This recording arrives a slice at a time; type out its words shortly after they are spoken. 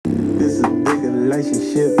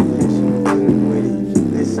relationship. And she fucking with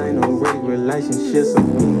it. This ain't no real relationship, so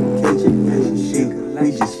we can catch it.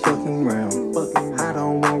 We just fucking around. I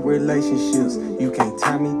don't want relationships. You can't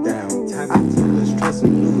tie me down. I told her try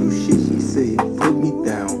some new shit. She said put me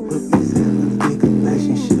down. Put me in a big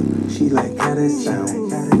relationship. She like how that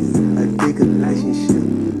sound. A big relationship.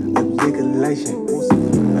 A big relation.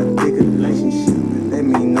 A big relationship. That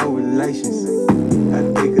mean no relations. A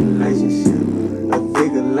big relationship. A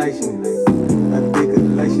big relation. A big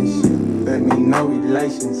relationship. That mean no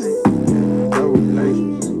relations. No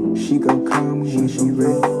relations. She gon' call me when she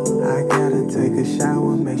ready. I gotta take a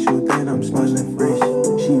shower, make sure that I'm smelling fresh.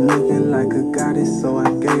 She looking like a goddess, so I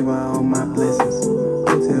gave her all my blessings.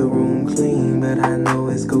 Hotel room clean, but I know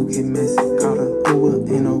it's gon' get messy. Caught her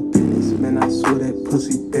Uber in no business, man, I swear that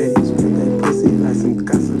pussy petty. Spit that pussy like some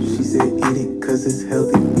gossip. She said eat it, cause it's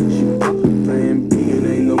healthy. She playing big and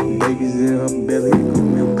ain't no babies in her belly.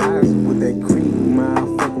 Milk pies with that cream,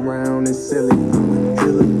 I'll fuck around and sell it. I'ma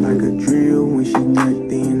drill her like a drill. When she nut,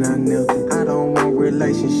 then I knelt it. I don't want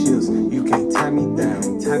relationships, you can't tie me down.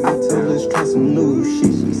 I told her try some new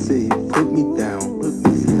shit. She said put me down. Put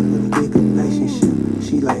me in a big relationship.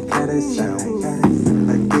 She like how that sound.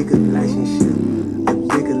 A big relationship. A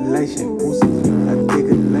big relation. A big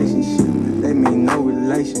relationship. That mean no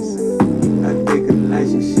relations. A big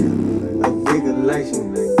relationship. A big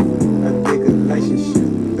relation. A big relationship.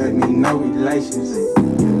 That mean no relations.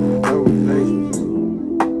 No relations.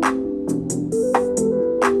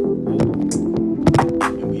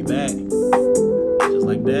 And we back. Just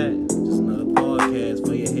like that. Just another podcast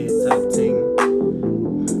for your head top ting.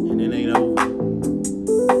 And it ain't over.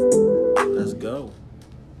 Let's go.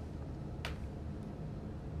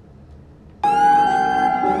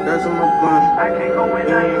 That's on my blunt. I can't go in,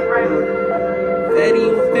 I ain't ready. Fatty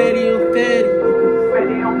on fatty on fatty.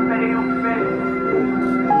 Fatty on fatty on fatty.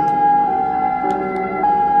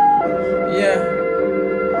 Yeah,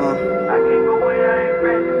 I can't go in, I ain't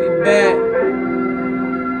ready. we back.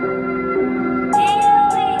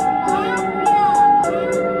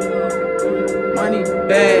 Money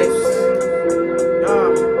bags.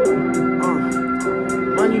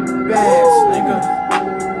 Money bags, nigga.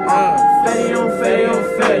 Fatty on fatty on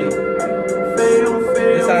fatty. Fatty on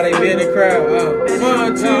fatty. That's how they be in the crowd.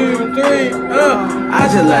 1, 2, 3. I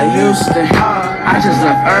just left Houston, I just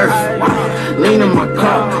left Earth. Lean in my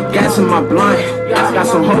cup, gas in my blunt. Got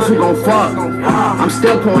some hoes who gon' fuck. I'm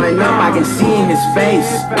still pulling up, I can see in his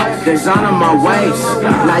face. Design on my waist,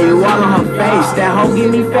 now you all on her face. That hoe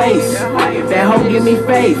give me face, that hoe give me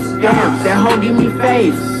faith. Damn, that hoe give me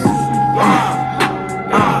faith.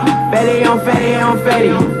 Fatty on fatty on fatty.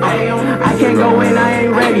 I can't go in, I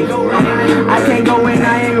ain't ready. I can't go in,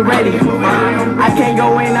 I ain't ready. I can't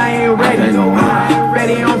go in, I ain't ready.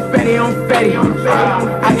 Fatty on fatty on fatty.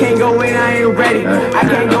 I can't go in, I ain't ready. I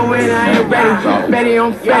can't go in, I ain't ready. Fatty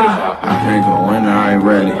on fatty. I can't go in, I ain't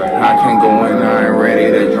ready. I can't go in, I ain't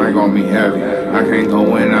ready. That drink gon' be heavy. I can't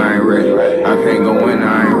go in, I ain't ready. I can't go in,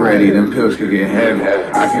 I ain't ready. Them pills could get heavy.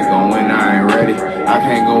 I can't go in, I ain't ready. I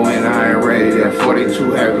can't go in, I ain't ready. That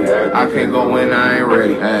 42 heavy. I can't go in, I ain't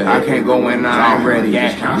ready. I can't go in, I ain't ready.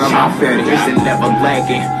 Just count on my fatty. Isn't never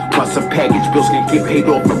lagging. Plus a package, bills can get paid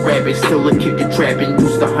off a rabbit. Still a kid to trapping.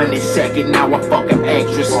 Used to 100-second, now I fuck an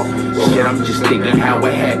actress. Shit, I'm just thinking how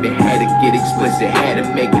it happened. Had to get explicit, had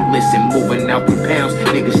to make it listen. Moving out the pounds,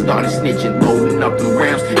 niggas started snitching, loading up the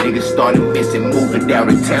rounds. Niggas started missing, moving out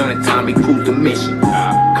of town, and Tommy cruised the mission.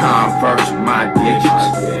 Converse, my addictions.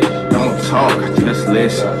 Don't talk, just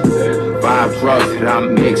listen. 5 drugs that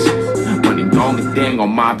I'm mixing. Money the only thing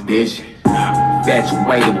on my vision.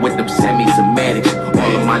 Infatuated with them semi-somatics.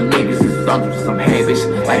 All of my niggas is thugs with some habits.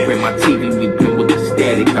 Like when my TV, we been with the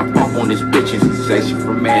static. I bump on this bitch, it's sensation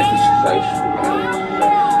from Athens.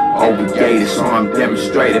 Obligated, so I'm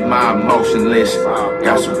demonstrating my emotionless.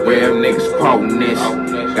 Got some real niggas quoting this.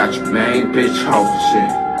 Got your main bitch holding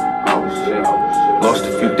shit. Lost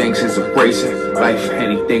a few things since embracing life,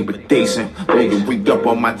 anything but decent. Nigga, re-up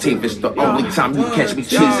on my teeth, it's the only time you catch me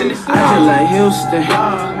cheesing. I just left Houston,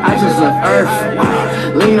 I just left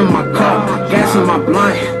Earth. Lean in my cup, gas in my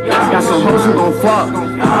blunt. Got some hoes who gon' fuck.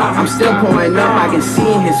 I'm still pulling up, I can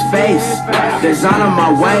see in his face. Design on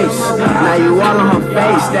my waist, now you all on her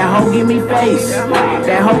face. That hoe give me face,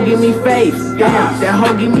 that hoe give me faith. Damn, that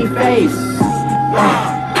hoe give me faith.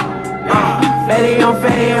 Fatty on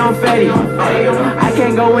fatty on fatty. I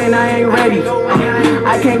can't go in, I ain't ready.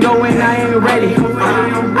 I can't go in, I ain't ready.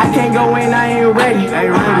 I can't go in, I ain't ready.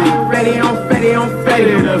 Fatty on fatty on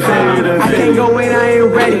fatty. I can't go in, I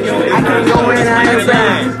ain't ready. I can't go in, I ain't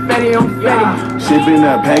ready. Fatty on fatty. Shipping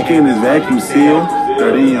that packing is vacuum sealed.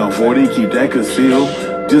 30 on 40, keep that concealed.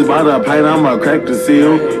 Just bought a pint, I'ma crack the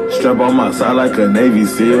seal. Strap on my side like a Navy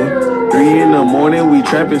SEAL. 3 in the morning, we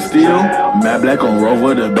trapping still. Matt Black on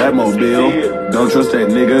Rover, the Batmobile. Don't trust that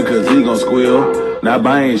nigga, cause he gon' squeal. Not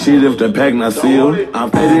buying shit if the pack not sealed.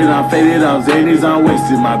 I'm faded, I'm Zanies, I'm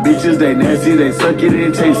wasted. My bitches, they nasty, they suck it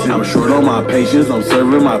and taste it. I'm short on my patience, I'm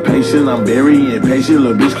serving my patience. I'm very impatient,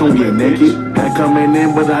 little bitch come get naked. Pack coming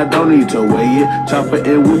in, but I don't need to weigh it. Chopper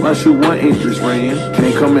and whip, I shoot 1 interest range.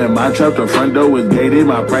 Can't come in my trap, the front door is gated.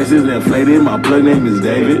 My price is inflated, my plug name is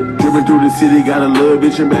David. Dripping through the city, got a little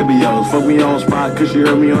bitch and baby-os. Fuck me on spot, cause she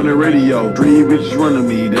heard me on the radio. 3 bitches running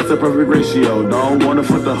me, that's a perfect ratio. Don't wanna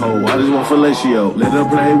fuck the hoe, I just want fellatio. Let her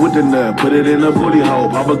play with the nut, put it in a booty hole.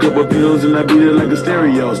 Pop a couple pills and I beat it like a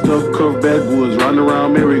stereo. Stuff cuff backwoods, round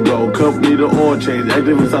around merry-go. Cuff need a oil change,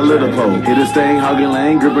 activist I let her pole. Hit a stain, hogging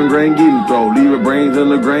lane, gripping grain, getting throw. Leave your brains in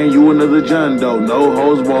the grain, you another John Doe. No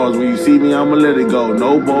hose bars, when you see me I'ma let it go.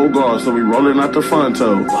 No bow guards, so we rolling out the front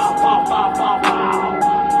toe.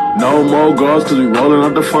 No more guards, cause we rolling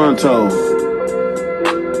out the front toe.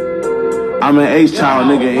 I'm an H-child,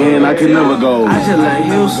 nigga, and I can never go. I just left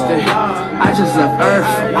Houston, I just left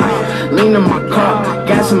Earth. Lean in my car,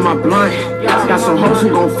 gas in my blunt. Got some hoes who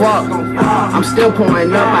gon' fuck. I'm still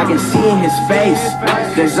pouring up, I can see in his face.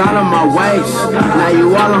 There's all on my waist. Now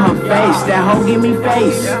you all on her face. That hoe give me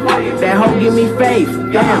face. That hoe give me faith.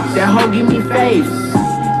 Damn, that hoe give me faith.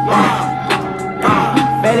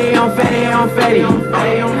 Fetty on Fetty on Fetty.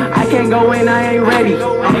 I can't go in, I ain't ready.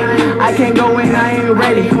 I can't go in, I ain't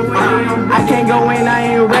ready. I can't go in, I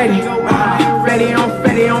ain't ready. Fetty on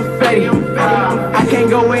Fetty on Fetty. I can't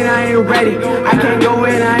go in, I ain't ready. I can't go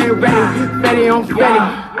in, I ain't ready. Fetty on Fetty.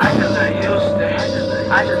 I just left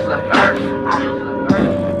Houston. I just left Earth.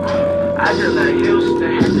 I just left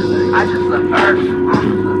Houston. I just left Earth.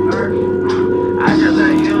 I just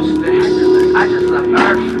left Houston. I just left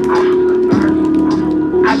Earth.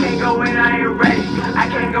 I can't go in, I ain't ready. I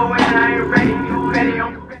can't go in, I ain't ready. Ready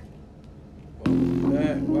on.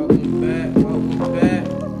 Welcome back.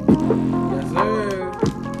 Yes, sir.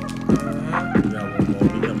 We got one more. We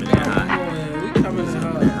coming in hot. We coming in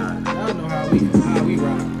hot. Y'all know how we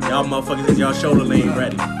rock. Y'all motherfuckers is y'all shoulder lane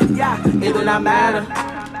ready. Yeah, it do not matter.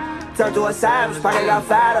 Turn to a savage, pocket got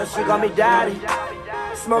fatter. She gon' be daddy.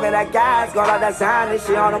 Smoking that gas, going out that sign, and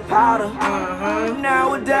she on a powder.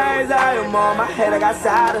 Nowadays, I am on my head, I got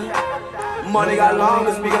sadder. Money got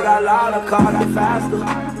longer, speaker got louder, car got faster.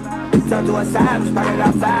 Turn to a savage, pocket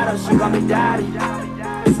got fatter, she gon' be daddy.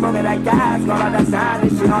 Smoking that gas, going out that sign,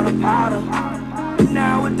 and she on a powder.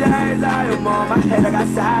 Nowadays, I am on my head, I got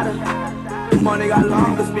sadder. Money got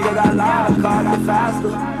longer, speaker got louder, car got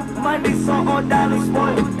faster. Money so on down,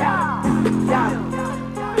 spoiled. Yeah.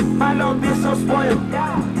 My little bitch so spoiled.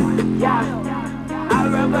 Yeah. I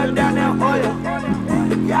rubber down that oil.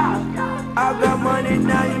 Yeah. I got money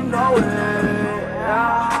now, you know it.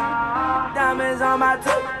 Yeah. Diamonds on my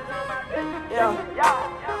toe. Yeah.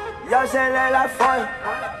 Yo, shit look like fire.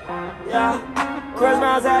 Yeah.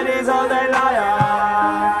 Christmas at these hoes, they liar.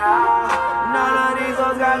 None of these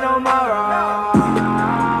hoes got no moral.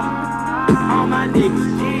 All my niggas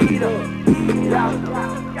cheat up. Yeah.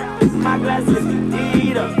 My glasses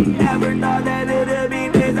never thought that it'd be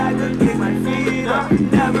this, I could kick my feet up.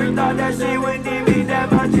 Never thought that she would need me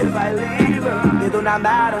that much if I leave her. It do not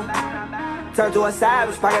matter. Turn to a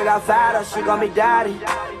savage, pocket got fatter, she gon' be daddy.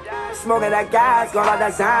 Smoking that gas, going out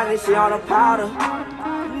that sign, and she on a powder.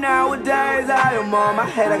 Nowadays, I am on my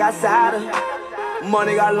head, I got sadder.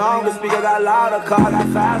 Money got longer, speaker got louder, car got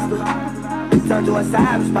faster. Turn to a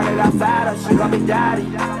savage, pocket got fatter, she gon' be daddy.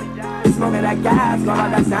 Smoking that gas, going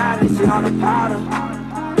out that sign, and she on a powder.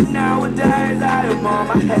 Nowadays, I am on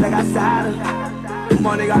my head, I got sadder.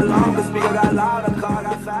 Money got longer, speaker got louder, car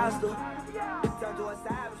got faster. Turn to a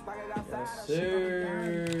savage, pocket got faster.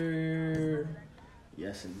 Sir.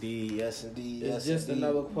 Yes indeed, yes indeed, yes It's just indeed.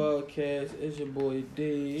 another podcast. It's your boy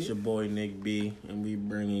D. It's your boy Nick B, and we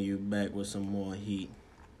bringing you back with some more heat.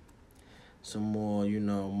 Some more,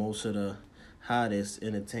 most of the hottest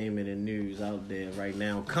entertainment and news out there right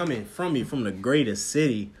now. Coming from me from the greatest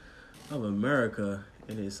city of America.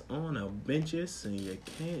 It is on our benches, and you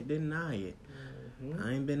can't deny it.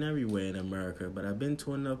 I ain't been everywhere in America, but I've been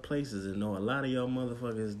to enough places to know a lot of y'all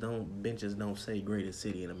motherfuckers don't say greatest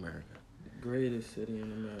city in America. Greatest city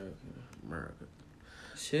in America. America.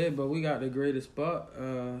 Shit, but we got the greatest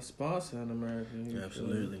sponsor in America.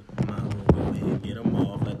 Absolutely. I'm not gonna go ahead and get them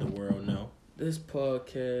off, let the world know. This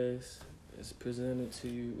podcast is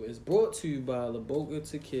brought to you by La Boca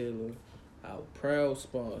Tequila, our proud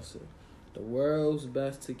sponsor. The world's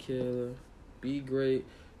best tequila. Be great,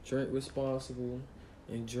 drink responsible,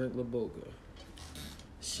 and drink La Boca.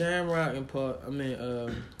 Shamrock and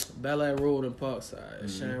Bel Air Road and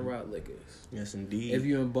Parkside. Shamrock Liquors. Yes, indeed. If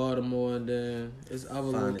you're in Baltimore, and then there's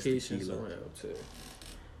other Finest locations tequila. around too.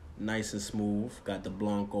 Nice and smooth. Got the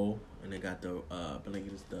Blanco, and they got the I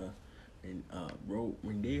think it's the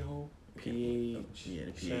Rendejo. PH. Yeah,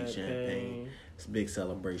 the PH champagne. It's big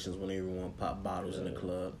celebrations when everyone pop bottles in the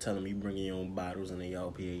club. Tell them you bringing your own bottles and they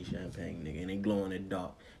all PH champagne, nigga. And they glow in the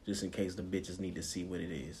dark just in case the bitches need to see what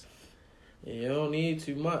it is. Yeah, you don't need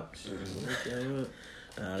too much.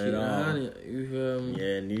 Not at all. You feel me?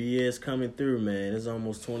 Yeah, New Year's coming through, man. It's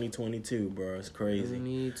almost 2022, bro. It's You crazy. don't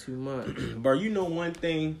need too much. Bro, you know one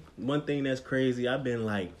thing that's crazy? I've been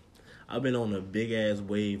on a big ass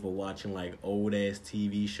wave of watching like old ass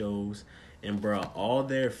TV shows, and bro, all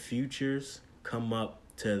their futures come up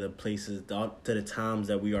to the places, to the times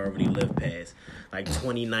that we already lived past, like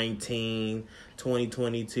 2019,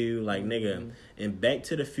 2022, like nigga. And Back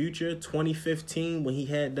to the Future 2015 when he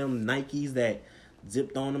had them Nikes that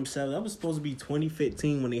zipped on themselves. That was supposed to be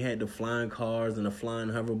 2015 when they had the flying cars and the flying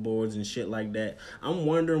hoverboards and shit like that. I'm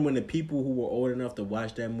wondering when the people who were old enough to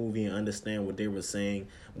watch that movie and understand what they were saying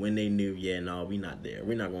when they knew, yeah, no, we not there.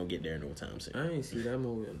 We're not gonna get there no time soon. I ain't see that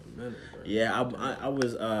movie in a minute, bro. Yeah, I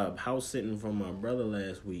was house sitting from my brother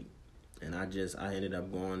last week, and I ended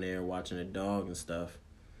up going there watching the dog and stuff.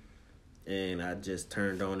 And I just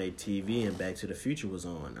turned on a TV and Back to the Future was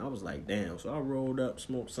on. I was like, damn. So I rolled up,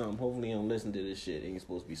 smoked something. Hopefully he don't listen to this shit. He ain't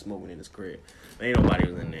supposed to be smoking in his crib. Ain't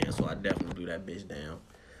nobody was in there, so I definitely blew that bitch down.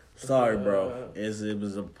 Sorry, bro. It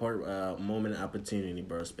was a moment of opportunity,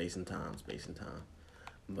 bro. Space and time.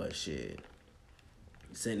 But shit.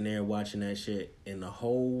 Sitting there watching that shit, and the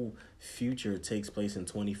whole future takes place in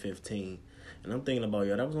 2015. And I'm thinking about,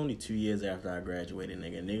 yo, that was only 2 years after I graduated,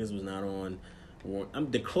 nigga. Niggas was not on...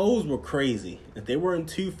 the clothes were crazy. They weren't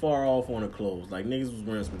too far off on the clothes. Like, niggas was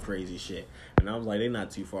wearing some crazy shit. And I was like, they not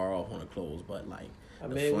too far off on the clothes, but like, I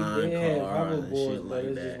the mean, flying we did car have and hoverboards, shit but like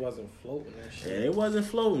it that. just wasn't floating and shit. Yeah, it wasn't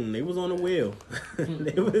floating. They was on the wheel.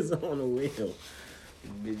 They was on the wheel.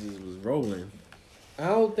 Bitches was rolling. I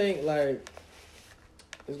don't think, like,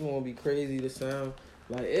 it's going to be crazy to sound.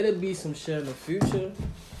 Like, it'll be some shit in the future,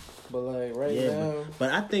 but, like, right now.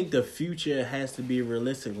 But I think the future has to be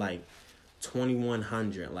realistic, like,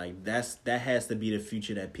 2100, like that has to be the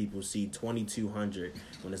future that people see. 2200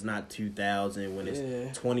 when it's not 2000, when it's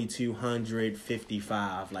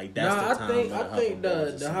 2255, like that's the time. I think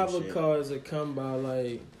the hover cars will come by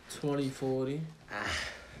like 2040.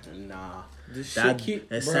 Nah, it sound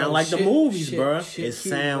like the movies, bro. It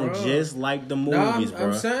sound just like the movies, bro.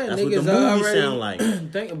 I'm saying, that's niggas what the movies already sound like.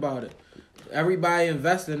 Think about it. Everybody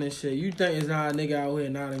investing in shit. You think it's not a nigga out here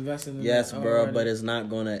not investing in Yes, it bro, already? But it's not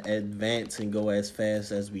going to advance and go as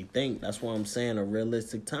fast as we think. That's why I'm saying a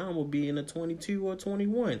realistic time will be in the 22 or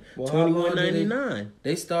 21. Well, 2199.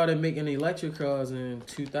 They started making electric cars in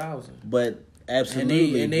 2000. But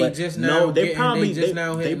absolutely. And they but just now no, they getting, probably they just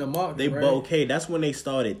now hitting the market, right? Okay, that's when they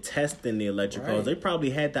started testing the electric cars. They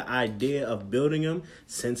probably had the idea of building them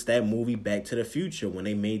since that movie Back to the Future when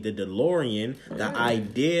they made the DeLorean. The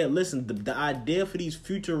idea for these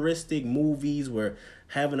futuristic movies where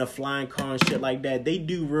having a flying car and shit like that, they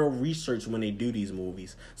do real research when they do these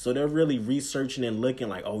movies. So they're really researching and looking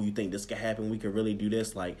like, oh, you think this could happen? We could really do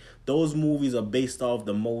this. Like, those movies are based off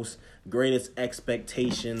the most greatest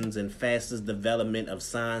expectations and fastest development of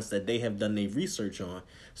science that they have done their research on.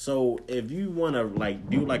 So if you want to like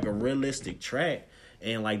do like a realistic track,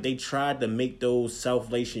 and like they tried to make those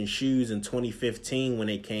self-lacing shoes in 2015 when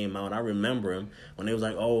they came out. I remember them when they was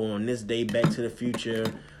like, oh, on this day Back to the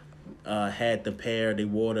Future had the pair. They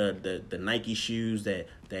wore the Nike shoes that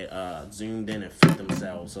zoomed in and fit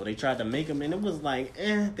themselves. So they tried to make them, and it was like,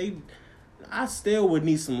 I still would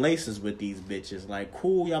need some laces with these bitches. Like,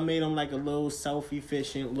 cool, y'all made them like a little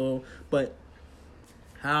self-efficient little, but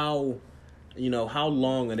how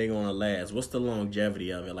long are they gonna last? What's the longevity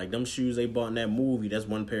of it? Like, them shoes they bought in that movie, that's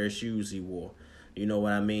one pair of shoes he wore. You know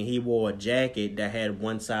what I mean? He wore a jacket that had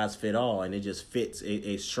one size fit all, and it just fits.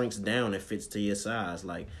 It shrinks down and fits to your size.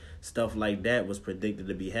 Like, stuff like that was predicted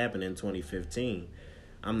to be happening in 2015.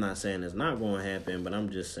 I'm not saying it's not going to happen, but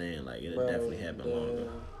I'm just saying, like, it'll definitely happen longer.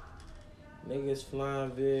 Niggas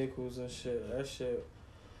flying vehicles and shit. That shit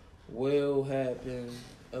will happen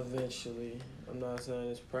eventually. I'm not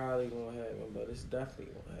saying it's probably going to happen, but it's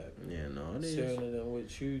definitely going to happen. Yeah, no, it is. Sooner than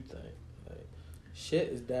what you think. Like, shit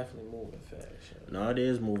is definitely moving fast. Shit. No, it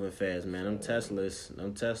is moving fast, man. Them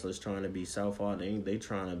Teslas trying to be self-out. They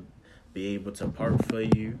trying to be able to park for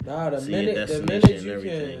you. Nah, the see minute your you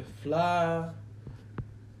everything. can fly,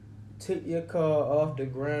 take your car off the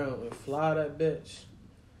ground and fly that bitch,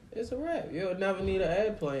 It's a wrap. You'll never need an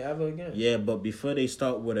airplane ever again. Yeah, but before they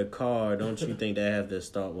start with a car, don't you think they have to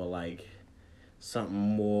start with like something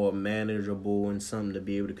more manageable and something to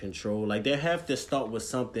be able to control? Like they have to start with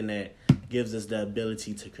something that gives us the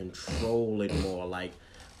ability to control it more. Like,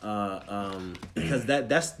 because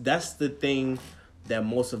that's the thing that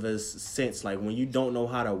most of us sense. Like when you don't know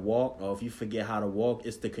how to walk, or if you forget how to walk,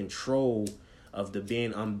 it's the control of the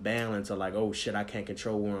being unbalanced, or like, oh shit, I can't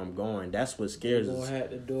control where I'm going. That's what scares You're us. gonna have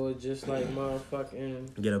to do it just like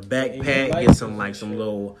motherfucking. Get a backpack, get some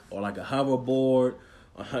little, or like a hoverboard,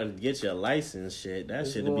 or get your license shit. That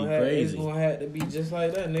shit would be crazy. It's gonna have to be just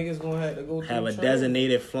like that. Niggas gonna have to go through Have a training.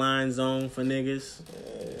 designated flying zone for niggas.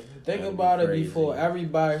 Think That'd about be it crazy. before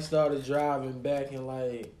everybody started driving back in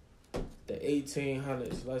like the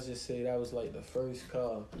 1800s. Let's just say that was like the first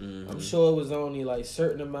car. Mm-hmm. I'm sure it was only like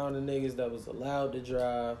certain amount of niggas that was allowed to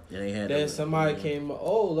drive. And they had Then to- somebody came,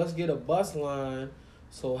 let's get a bus line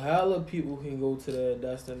so hella people can go to their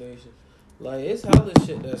destination. Like it's hella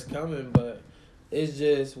shit that's coming, but it's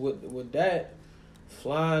just with that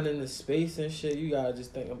flying into space and shit, you gotta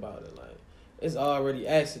just think about it. Like it's already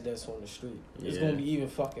accidents on the street. It's Yeah. gonna be even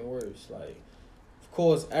fucking worse. Like, of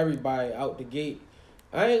course, everybody out the gate.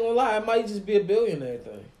 I ain't gonna lie, it might just be a billionaire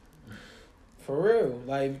thing. For real,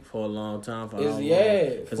 like for a long time. For It's- how long? yeah,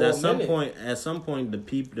 Because for a at some point,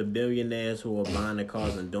 the billionaires who are buying the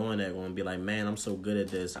cars and doing that going to be like, man, I'm so good at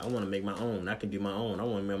this. I want to make my own. I can do my own. I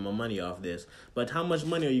want to make my money off this. But how much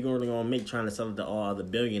money are you really going to make trying to sell it to all other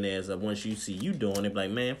billionaires? That once you see you doing it, be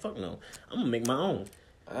like, man, fuck no, I'm gonna make my own.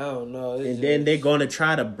 I don't know. It's And then they're going to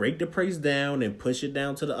try to break the price down and push it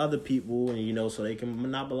down to the other people, and so they can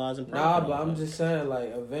monopolize and profit. Nah, on but I'm it. just saying,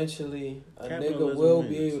 like, eventually a nigga Capitalism will wins.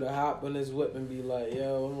 be able to hop in his whip and be like,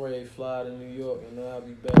 yo, I'm ready to fly to New York and then I'll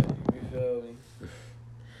be back. You feel me?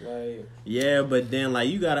 Like, Yeah, but then like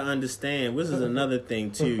you gotta understand, this is another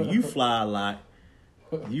thing too. You fly a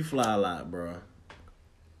lot. Bro.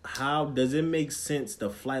 How does it make sense to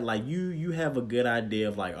fly? Like you have a good idea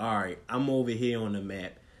of like, all right, I'm over here on the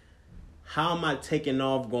map. How am I taking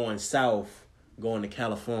off going south, going to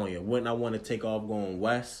California? Wouldn't I want to take off going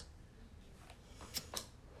west?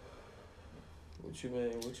 what you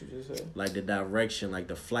mean? What you just said? Like the direction, like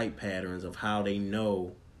the flight patterns of how they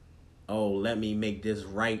know, oh, let me make this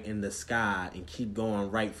right in the sky and keep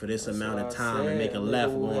going right for this amount of That's time what I and make a said.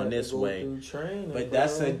 left Nigga will have going to this go way. through training, But bro.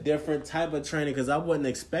 that's a different type of training because I wouldn't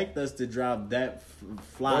expect us to drive that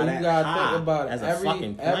fly Bro, that you gotta high think about it. as a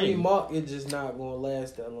fucking Every plane. market just not gonna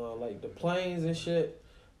last that long. Like the planes and shit.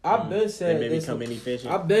 I've been They said may this. become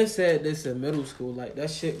inefficient. I've been said this in middle school. Like that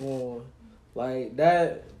shit going, like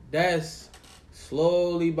that. That's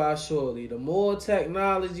slowly by surely. The more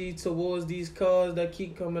technology towards these cars that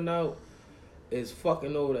keep coming out is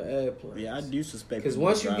fucking over the airplanes. Yeah, I do suspect. Because people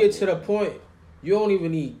once you drive get to it. the point, you don't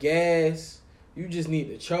even need gas. You just need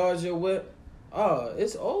to charge your whip. Oh,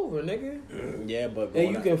 it's over, nigga. Yeah, but And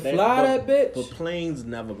you going- can fly that bitch. But planes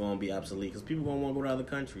never gonna be obsolete because people gonna want to go to other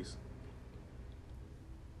countries.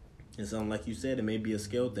 And something like you said, it may be a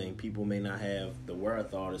skill thing. People may not have the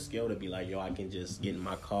wherewithal or the skill to be like, yo, I can just get in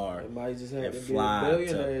my car It might just have and to be a fly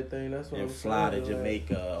billionaire thing. That's what and I'm fly to saying. like-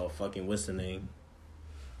 Jamaica or fucking what's the name?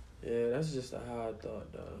 Yeah, that's just a hard thought,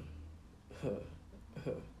 though.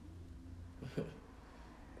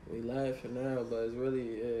 We laughing now, but it's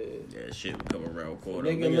really Yeah, shit will come around quarter.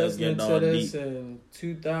 nigga Niggas listening get to all this deep. in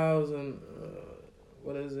 2000.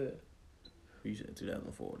 What is it? You said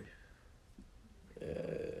 2040. Yeah,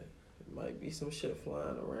 it might be some shit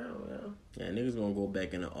flying around now. Yeah, niggas gonna go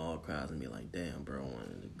back in the archives and be like, damn, bro, one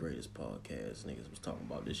of the greatest podcasts. Niggas was talking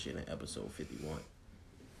about this shit in episode 51.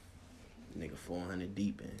 Nigga 400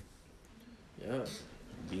 deep in. Yeah.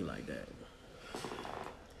 Be like that.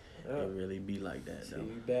 Yeah. It really be like that, See, though.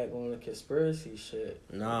 you back on the conspiracy shit.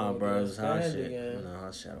 Nah, You bro, gonna it's hot stand shit. again. Nah,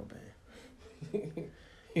 it's shadow ban.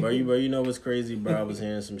 Bro, you know what's crazy, bro? I was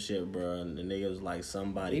hearing some shit, bro, and the nigga was like,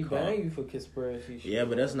 somebody He called. bang you for conspiracy shit. Yeah,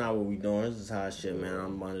 but that's not what we doing. This is hot shit, man.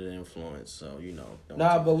 I'm under the influence, so, you know. don't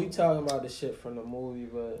Nah, take but it. we talking about the shit from the movie,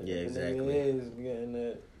 but Yeah, the exactly. nigga is getting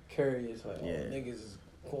that curious, like, Yeah. niggas is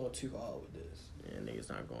going too hard with this. Yeah, niggas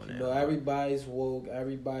not going You there. know, everybody's woke,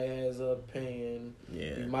 everybody has an opinion.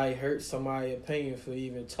 Yeah. You might hurt somebody's opinion for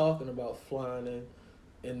even talking about flying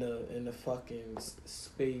in the fucking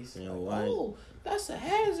space. You know Like, why? oh, that's a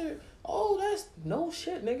hazard. Oh, that's no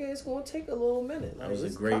shit, nigga. It's gonna take a little minute. Like, That was a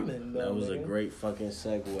it's great. coming, though, That was a nigga. great fucking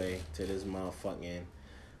segue to this motherfucking,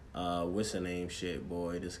 what's the name? Shit,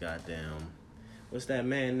 boy. This goddamn, what's that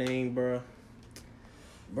man name, bruh?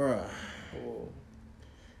 Oh.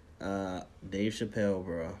 Dave Chappelle,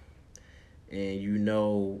 bruh. And you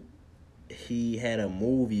know, he had a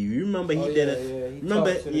movie. You remember he Oh, did yeah, a yeah. He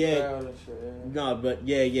remember talked to the yeah. crowd and shit, yeah. No, but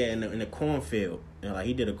yeah, in the cornfield. And like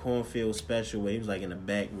he did a cornfield special where he was like in the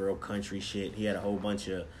back, real country shit. He had a whole bunch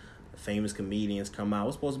of famous comedians come out. It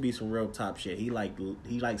was supposed to be some real top shit. He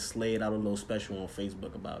slayed out a little special on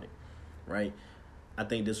Facebook about it, right? I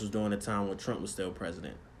think this was during the time when Trump was still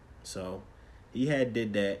president. So he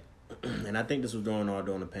did that, and I think this was during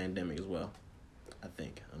the pandemic as well. I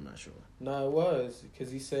think, I'm not sure. No, it was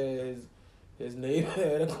because he said his neighbor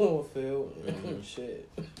had a cornfield. Mm-hmm. Shit,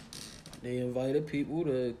 they invited people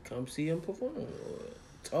to come see him perform or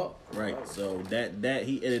talk. Right. So that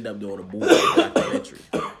he ended up doing a movie documentary.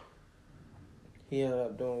 He ended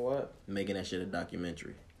up doing what? Making that shit a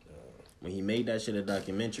documentary. When he made that shit a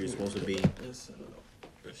documentary, it's supposed to be. It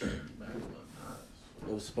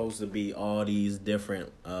was supposed to be all these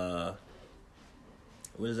different. What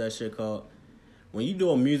is that shit called? When you do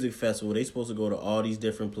a music festival, they supposed to go to all these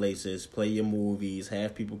different places, play your movies,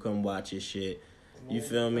 have people come watch your shit. You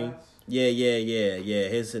feel me? Yeah.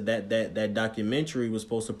 That documentary was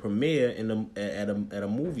supposed to premiere at a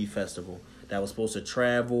movie festival. That was supposed to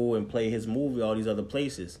travel and play his movie all these other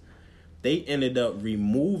places. They ended up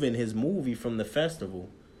removing his movie from the festival.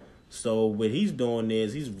 So what he's doing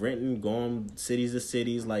is he's renting, going cities to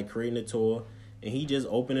cities, like creating a tour, and he just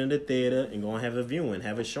opening the theater and gonna have a viewing,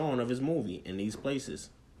 have a showing of his movie in these places.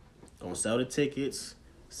 Gonna sell the tickets,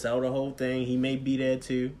 sell the whole thing. He may be there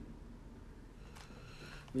too.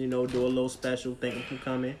 You know, do a little special, thank him for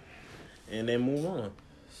coming, and then move on.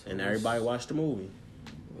 So and everybody watch the movie.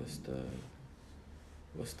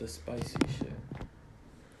 What's the spicy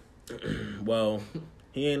shit? Well,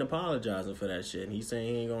 he ain't apologizing for that shit. He's saying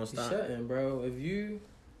he ain't gonna stop. He shouldn't, bro. If you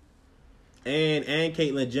And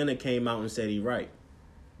Caitlyn Jenner came out and said he right.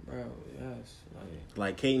 Bro, yes.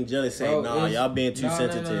 Like Caitlyn Jenner said, nah, y'all being too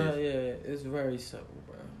sensitive. Nah, yeah, it's very simple,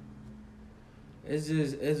 bro. It's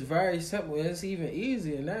very simple. It's even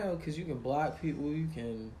easier now because you can block people.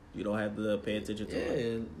 You don't have to pay attention to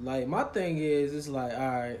it. Yeah, like my thing is, it's like, all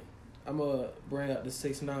right, I'm gonna bring up the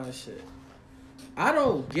 6ix9ine shit. I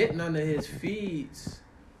don't get none of his feeds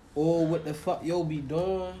or what the fuck yo be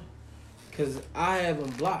doing because I have him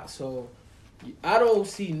blocked. So I don't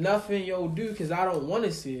see nothing yo do because I don't want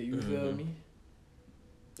to see it. You feel me?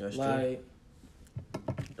 That's like,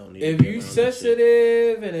 true. If you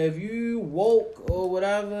sensitive and if you woke or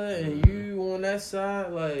whatever and you on that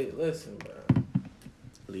side, like, listen, bro.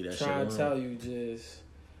 Leave that trying to tell you, just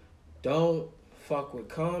don't fuck with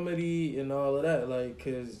comedy and all of that, like,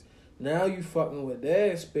 cause now you fucking with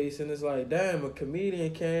their space and it's like, damn, a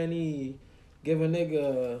comedian can't even give a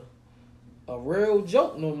nigga a real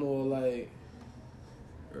joke no more, like.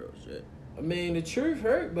 Real shit. I mean, the truth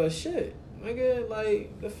hurt, but shit, nigga,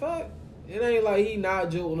 like, the fuck. It ain't like he not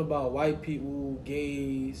joking about white people,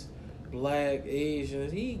 gays, black,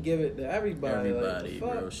 Asians. He give it to everybody. Everybody,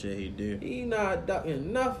 like, real shit he do. He not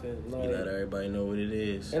ducking nothing. Like, he let everybody know what it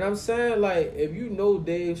is. And I'm saying, like, if you know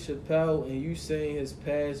Dave Chappelle and you seen his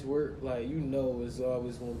past work, like, you know it's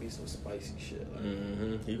always gonna be some spicy shit.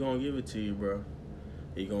 Like. He gonna give it to you, bro.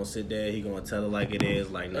 He gonna sit there. He gonna tell it like it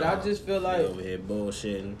is. Like, nah, I just feel like over here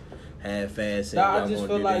bullshitting. Half-assed. I just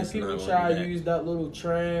feel like people try to use that little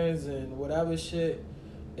trans and whatever shit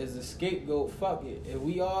as a scapegoat. Fuck it. If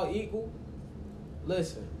we all equal,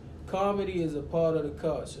 listen, comedy is a part of the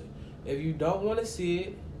culture. If you don't want to see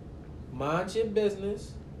it, mind your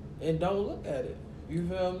business and don't look at it. You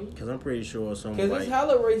feel me? Because I'm pretty sure some Because there's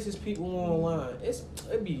hella racist people online.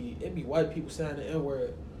 It be white people saying the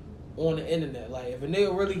N-word on the internet. Like, if a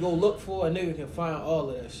nigga really go look for a nigga can find all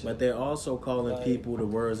of that shit. But they're also calling people the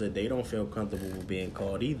words that they don't feel comfortable with being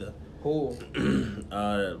called either. Who?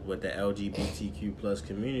 With the LGBTQ plus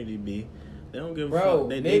community be, they don't give a fuck.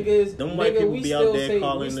 Them white people be out there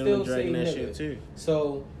calling them and dragging that shit too.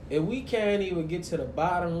 So if we can't even get to the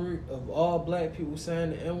bottom root of all black people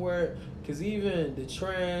saying the N-word, because even the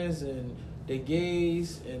trans and the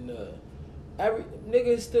gays and every nigga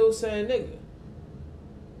is still saying nigga.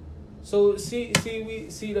 So see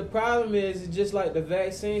the problem is it's just like the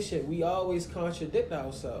vaccine shit. We always contradict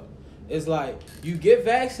ourselves. It's like you get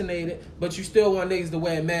vaccinated, but you still want niggas to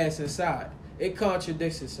wear masks inside. It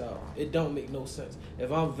contradicts itself. It don't make no sense.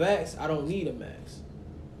 If I'm vaxxed, I don't need a mask.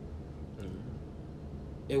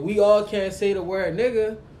 If we all can't say the word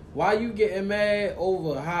nigga, why you getting mad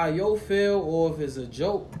over how you feel or if it's a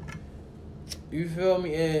joke? You feel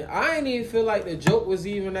me? And I ain't even feel like the joke was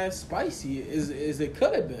even as spicy as it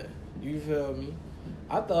could have been. You feel me?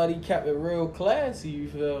 I thought he kept it real classy, you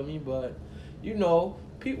feel me? But, you know,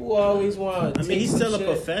 people always want to I mean, he's still a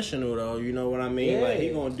professional, though. You know what I mean? Yeah. Like, he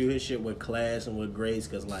gonna do his shit with class and with grace.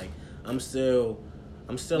 Because, like, I'm still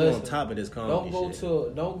I'm still Listen, on top of this comedy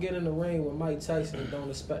don't get in the ring with Mike Tyson and don't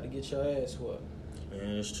expect to get your ass whooped.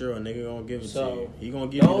 Man, it's true. A nigga gonna give it So, to you. He gonna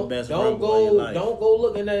give you the best rumble of your life. Don't go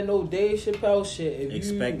looking at no Dave Chappelle shit. If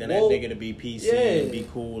Expecting you that nigga to be PC and be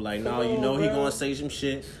cool. Like, no, you know he gonna say some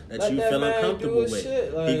shit that you feel uncomfortable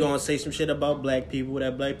with. He gonna say some shit about black people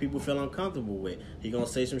that black people feel uncomfortable with. He gonna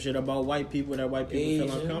say some shit about white people that white people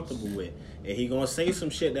feel uncomfortable with. And he gonna say some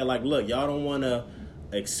shit that, like, look, y'all don't wanna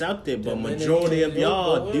accept it, but majority of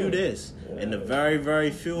y'all do this. And the very,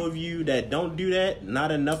 very few of you that don't do that,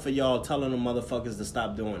 not enough of y'all telling them motherfuckers to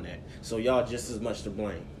stop doing that. So y'all just as much to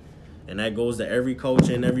blame. And that goes to every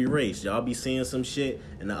culture and every race. Y'all be seeing some shit,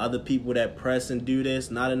 and the other people that press and do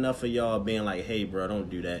this, not enough of y'all being like, hey, bro, don't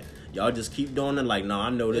do that. Y'all just keep doing it like, no, I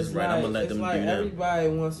know this right. I'm going to let them do that. It's like everybody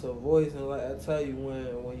wants a voice. And like I tell you,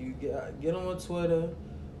 when you get on Twitter,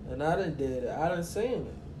 and I done did it, I done seen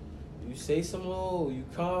it. You say some little, you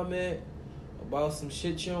comment about some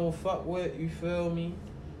shit you don't fuck with, you feel me?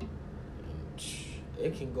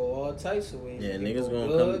 It can go all types of ways. Yeah, niggas gonna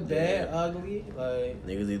good, come bad, ugly. Like,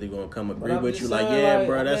 niggas either gonna come agree with you like, yeah,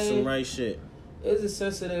 bro, that's some right shit. It's a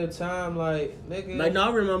sensitive time, like, nigga. Like, no,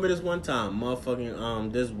 I remember this one time,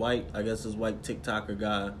 motherfucking this white TikToker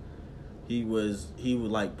guy, he was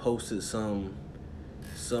like posted some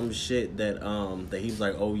shit that he was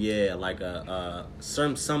like, oh yeah, like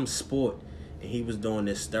some sport, and he was doing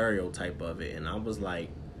this stereotype of it, and I was like,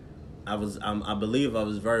 I believe I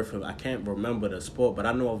was I can't remember the sport, but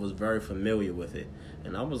I know I was very familiar with it,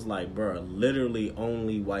 and I was like, bro, literally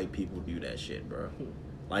only white people do that shit, bro.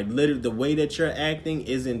 Like, literally, the way that you're acting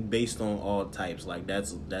isn't based on all types. Like,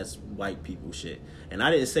 that's white people shit. And I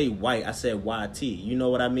didn't say white, I said YT. You know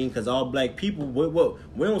what I mean? Because all black people,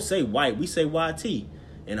 we don't say white, we say YT.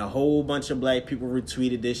 And a whole bunch of black people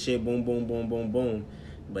retweeted this shit, boom, boom, boom, boom, boom.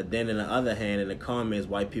 But then on the other hand, in the comments,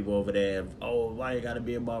 white people over there, oh, why you gotta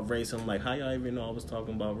be about race? I'm like, how y'all even know I was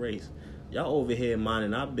talking about race? Y'all over here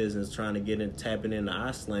minding our business, trying to tapping into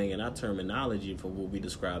our slang and our terminology for what we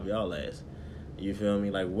describe y'all as. You feel me?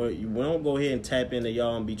 Like, we don't go ahead and tap into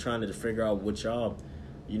y'all and be trying to figure out what y'all,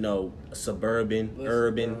 suburban,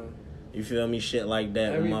 urban, you feel me? Shit like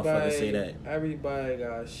that. When motherfuckers say that. Everybody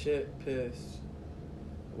got shit, piss,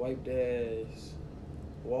 wipe their ass,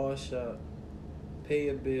 wash up, pay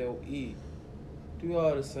a bill, eat. Do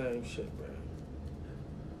all the same shit, bro.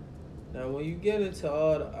 Now, when you get into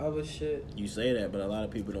all the other shit... You say that, but a lot of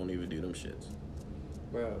people don't even do them shits.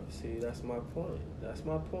 Bro, see, that's my point.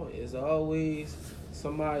 It's always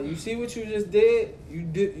somebody... You see what you just did?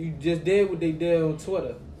 You just did what they did on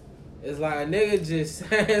Twitter. It's like a nigga just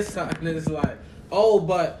said something. It's like, oh,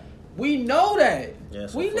 but we know that. Yeah,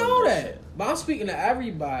 we know that. But I'm speaking to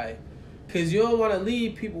everybody. Because you don't want to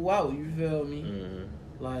leave people out. You feel me?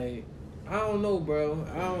 Mm-hmm. Like... I don't know, bro.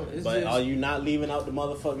 But are you not leaving out the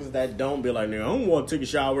motherfuckers that don't be like, nigga, I don't want to take a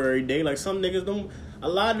shower every day? Like, some niggas don't. A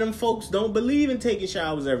lot of them folks don't believe in taking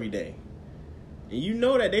showers every day. And you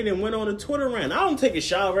know that they done went on a Twitter rant. I don't take a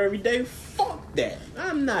shower every day. Fuck that.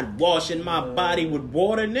 I'm not washing my body with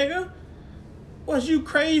water, nigga. Was you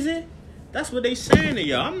crazy? That's what they saying to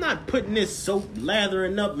y'all. I'm not putting this soap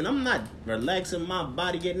lathering up, and I'm not relaxing my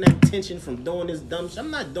body, getting that tension from doing this dumb shit.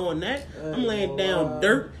 I'm not doing that. I'm laying down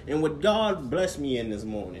dirt and what God blessed me in this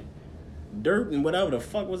morning. Dirt and whatever the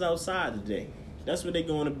fuck was outside today. That's what they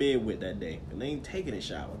going to bed with that day. And they ain't taking a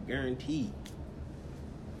shower. Guaranteed.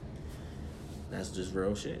 That's just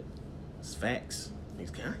real shit. It's facts.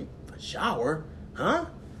 Niggas can't a shower? Huh?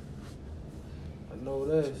 I know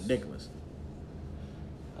this. It's ridiculous.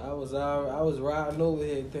 I was riding over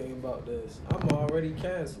here thinking about this. I'm already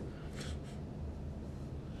canceled.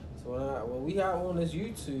 So when we got on this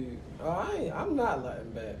YouTube, I'm not letting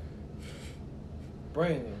back.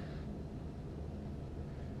 Brandon.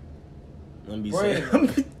 I'm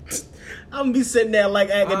gonna be sitting there like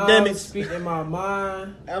academics. I'm speaking my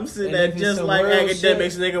mind. I'm sitting there just like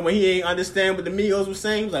academics, shit. Nigga, when he ain't understand what the Migos was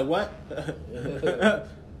saying. He's like, what?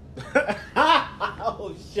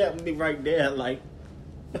 Oh shit, me right there, like.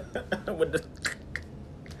 With the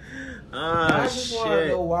I just want to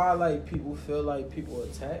know why people feel like people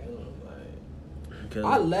attacking them. Like,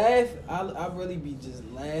 I laugh. I really be just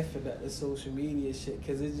laughing at the social media shit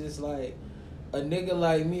because it's just like a nigga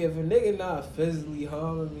like me. If a nigga not physically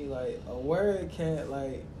harming me, like a word can't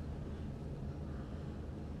like.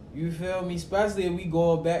 You feel me? Especially if we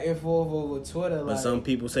going back and forth over Twitter. But some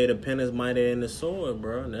people say the pen is mightier than the sword,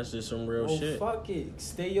 bro. And that's just some real shit. Fuck it.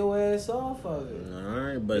 Stay your ass off of it.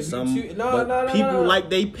 Alright, but people like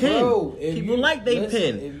they pen. Bro, people like they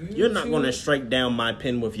pen. You're not going to strike down my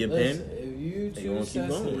pen with your pen. If you too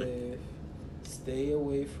sensitive, stay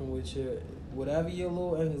away from whatever your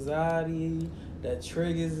little anxiety that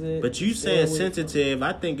triggers it. But you stay saying away from. sensitive,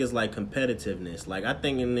 I think it's like competitiveness. Like, I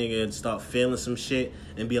think a nigga start feeling some shit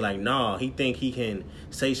and be like, nah, he think he can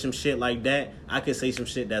say some shit like that. I can say some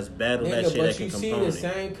shit that's battle that Nigga, shit but that can you see component. the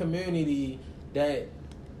same community that.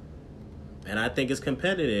 And I think it's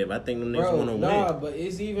competitive. I think them niggas Bro, want to nah, win. but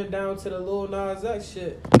it's even down to the Lil Nas X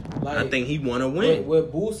shit. Like, I think he want to win.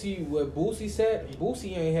 What Boosie said,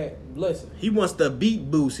 Boosie ain't had. Listen, He wants to beat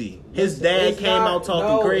Boosie. His listen, dad it's came not- out talking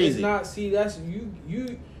no, crazy. It's not. See, that's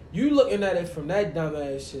you looking at it from that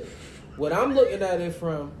dumbass shit. What I'm looking at it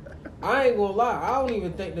from, I ain't gonna lie. I don't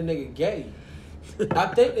even think the nigga gay. I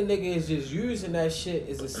think the nigga is just using that shit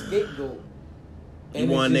as a scapegoat. You And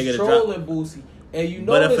want a it's nigga just to drop- trolling Boosie. And you know,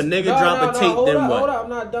 But if a nigga drop a tape, hold then up, what? Hold up, I'm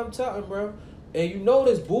not dumb talking, bro. And you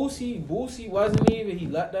notice Boosie wasn't even. He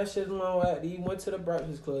let that shit alone. After he went to the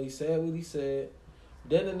Breakfast Club, he said what he said.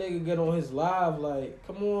 Then the nigga get on his live like,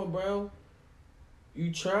 "Come on, bro,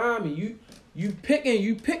 you trying me? You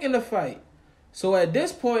picking the fight." So at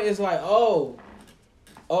this point, it's like, oh,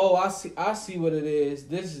 I see what it is.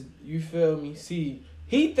 This is, you feel me? See,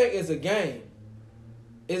 he think it's a game.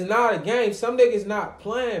 It's not a game. Some niggas not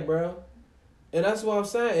playing, bro. And that's what I'm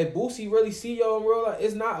saying. If Boosie really see y'all in real life,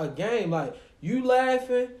 it's not a game. Like, you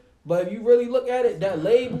laughing, but if you really look at it, that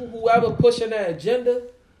label, whoever pushing that agenda,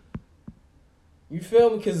 you feel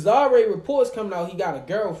me? Because there's already reports coming out he got a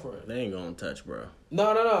girlfriend. They ain't gonna touch, bro. No.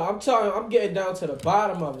 I'm getting down to the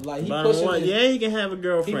bottom of it. Like, he Bottom pushing line, his, yeah, he can have a he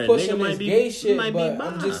girlfriend. pushing Nigga his gay shit, might but be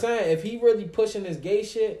I'm bi. just saying, if he really pushing his gay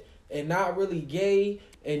shit and not really gay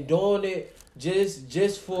and doing it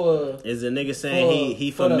just for Is the nigga saying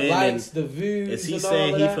he for the men likes, and the views, is he and saying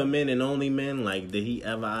all of he that? for men and only men? Like, did he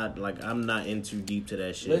ever? Like, I'm not in too deep to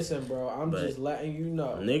that shit. Listen, bro, I'm But just letting you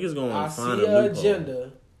know. Niggas gonna I find see a an loophole.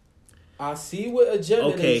 agenda. I see what agenda.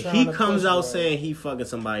 Okay, they trying he to comes push, out bro. saying he fucking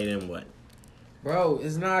somebody. Then what? Bro,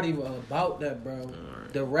 it's not even about that, bro.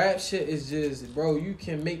 Alright. The rap shit is just, bro, you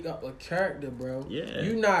can make up a character, bro. Yeah.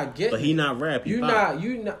 You not getting But he it. not rap. He You pop.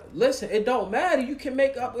 not listen, it don't matter. You can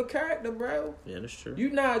make up a character, bro. Yeah, that's true. You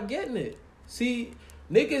not getting it. See,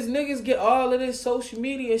 niggas get all of this social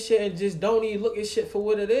media shit and just don't even look at shit for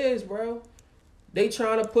what it is, bro. They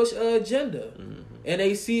trying to push an agenda. Mm-hmm. And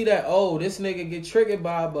they see that, oh, this nigga get triggered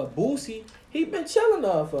by it, but Boosie, he been chilling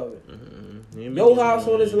off of it. Mm-hmm. Yo House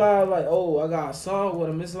on his live like, oh, I got a song with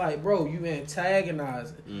him. It's like, bro, you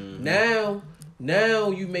antagonizing. Mm-hmm.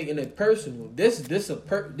 Now you making it personal. This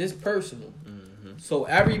personal. Mm-hmm. So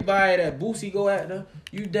everybody that Boosie go at them,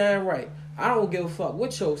 you damn right. I don't give a fuck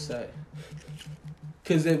what your say.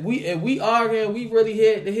 Cause if we arguing, we really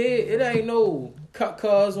head to head. It ain't no cut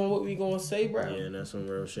cause on what we gonna say, bro. Yeah, that's some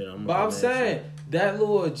real shit. But I'm saying that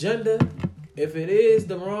little agenda, if it is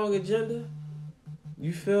the wrong agenda,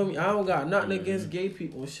 you feel me? I don't got nothing against gay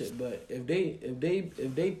people and shit, but if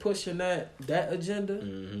they pushing that agenda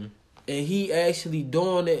Mm-hmm. and he actually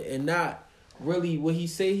doing it and not really what he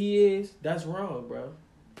say he is, that's wrong, bro.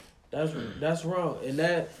 That's wrong, and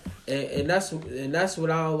that's what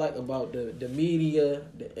I don't like about the media,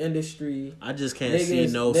 the industry. I just can't see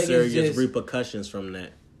no niggas serious just- repercussions from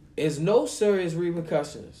that. It's no serious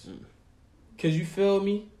repercussions. Cause you feel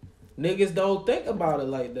me? Niggas don't think about it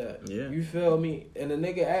like that. Yeah. You feel me? And a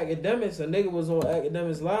nigga was on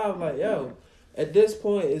Academics Live like, yo, at this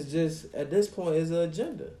point it's an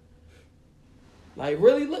agenda. Like,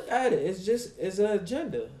 really look at it. It's an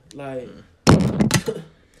agenda. Like,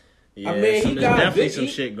 Yeah, I mean, there's he got definitely big- some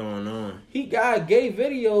shit going on. he got gay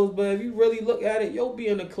videos, but if you really look at it, yo be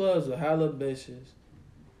in the clubs with hella bitches.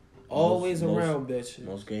 Always Most- around bitches.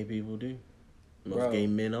 Most gay people do. Most Bro, gay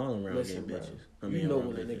men all around listen, gay bro. bitches. You know around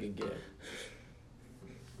when a bitches. nigga gay.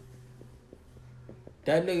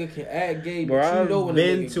 That nigga can act gay, Bro, but you know I've when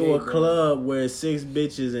been a nigga to gay, a bro. club where 6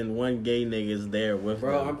 bitches and 1 gay nigga's there with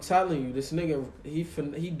Bro, them. I'm telling you, this nigga,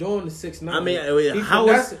 he doing the 6'9". I mean, He how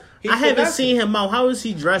is finessing- he I haven't finessing. seen him out. How is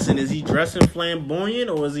he dressing? Is he dressing flamboyant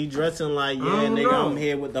or is he dressing like, yeah, I don't nigga, know. I'm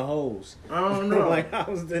here with the hoes? I don't know. Like,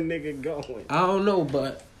 how's the nigga going? I don't know,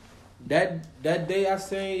 but that day I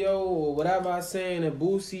seen yo or whatever I seen and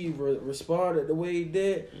Boosie responded the way he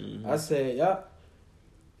did, I said, yup,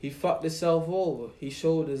 he fucked himself over. He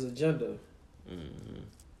showed his agenda.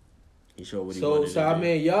 He showed what he So wanted to I do.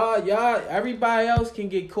 mean, y'all, everybody else can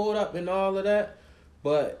get caught up in all of that,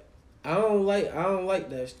 but I don't like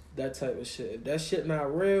that type of shit. If that shit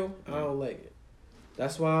not real, I don't like it.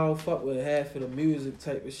 That's why I don't fuck with half of the music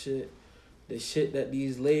type of shit. The shit that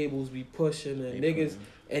these labels be pushing and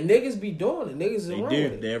niggas be doing it. Niggas They is wrong do.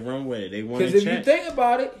 with it. They run with it. They want Because to if check. you think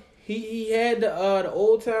about it, he had the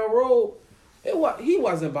Old Town Road He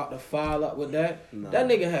wasn't about to file up with that. No. That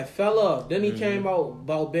nigga had fell up. Then he came out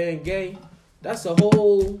about being gay. That's a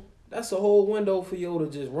whole window for you to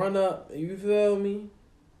just run up. You feel me?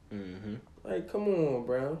 Mm-hmm. Like, come on,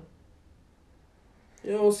 bro.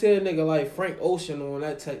 You don't see a nigga like Frank Ocean on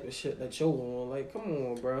that type of shit that you're on. Like, come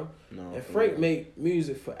on, bro. No, And Frank make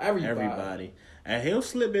music for everybody. And he'll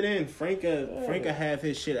slip it in. Frank will have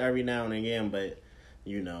his shit every now and again, but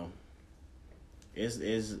you know,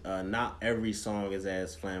 it's not every song is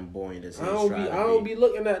as flamboyant as I don't be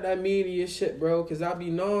looking at that media shit, bro, cause I be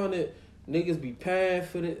knowing that niggas be paying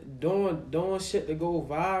for it, doing shit to go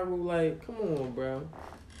viral. Like, come on, bro.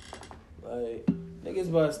 Like,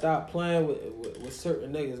 niggas better stop playing with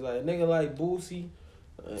certain niggas. Like, a nigga like Boosie,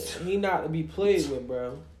 he not to be played with,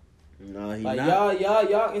 bro. No, he like, not.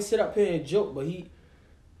 Y'all can sit up here and joke, but he's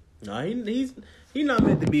not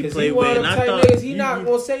meant to be played he one with. of them type niggas, he not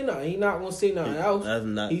gonna say nothing. He not gonna say nothing else.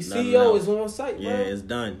 He CEO is on site, bro. Yeah, it's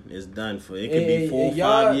done. It's done for it. Could be 4 or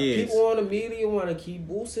 5 years. People on the media want to keep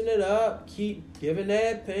boosting it up, keep giving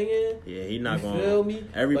their opinion. Yeah, he not gonna. Feel me?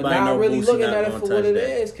 Everybody but not know really Boosie looking not at it gonna for touch what it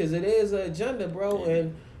that. is, because it is an agenda, bro. Yeah.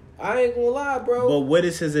 And I ain't gonna lie, bro. But what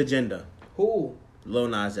is his agenda? Who? Lil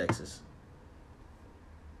Nas X's.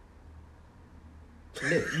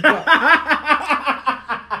 Nick,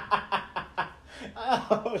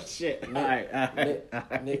 oh shit!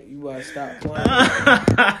 Nick, you gotta stop playing.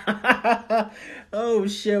 Oh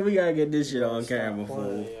shit! We gotta get this shit on camera,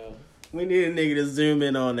 fool. We need a nigga to zoom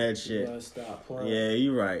in on that shit. You gotta stop playing. Yeah,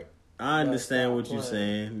 you right. I understand what you're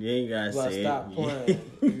saying. You ain't gotta say stop it. Playing.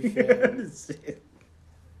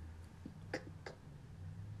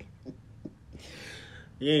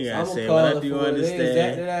 You ain't gotta say it, but I do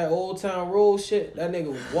understand. That Old Town Road shit, that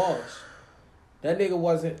nigga was washed. That nigga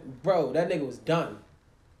wasn't, bro, that nigga was done.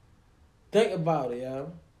 Think about it,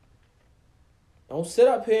 y'all. Don't sit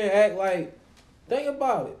up here and act like, think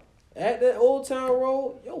about it. At that Old Town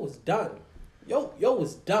Road, yo was done. Yo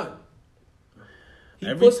was done.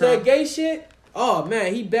 He pushed that gay shit. Oh,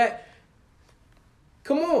 man, he back.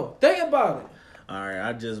 Come on, think about it. All right,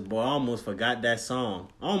 I almost forgot that song.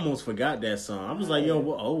 I was like, yo,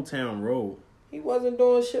 what Old Town Road? He wasn't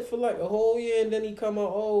doing shit for like a whole year, and then he come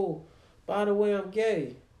out, oh, by the way, I'm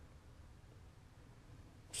gay.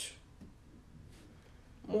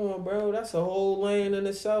 Come on, bro. That's a whole lane in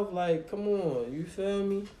itself. Like, come on. You feel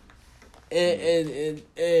me?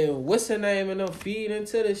 And what's her name and them feed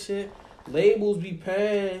into this shit? Labels be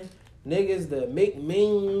paying niggas to make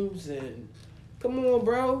memes and come on,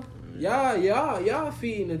 bro. Y'all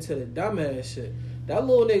feeding into the dumbass shit. That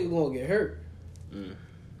little nigga gonna get hurt. And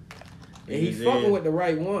he fucking with the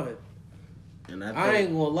right one. And I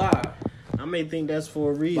ain't gonna lie. I may think that's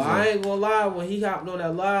for a reason. But I ain't gonna lie, when he hopped on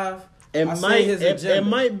that live, it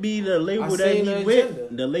might be the label that he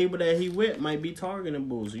with. The label that he with might be targeting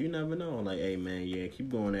Boosie. You never know. Like, hey man, yeah, keep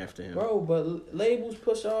going after him, bro. But labels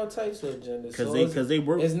push all types of agendas. Because they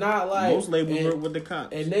work. It's not like most labels work with the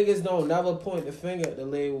cops. And niggas don't never point the finger at the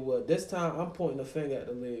label. But this time, I'm pointing the finger at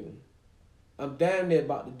the label. I'm damn near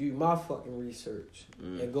about to do my fucking research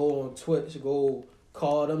and go on Twitch, go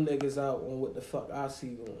call them niggas out on what the fuck I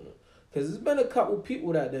see going on. Because there's been a couple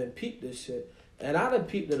people that done peeped this shit. And I done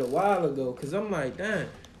peeped it a while ago. Because I'm like, damn,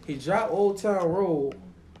 he dropped Old Town Road.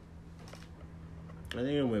 I think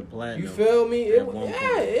it went platinum. You feel me?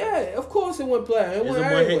 Yeah, of course it went platinum. It was a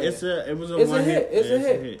hit. It's a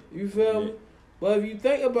hit. You feel me? But if you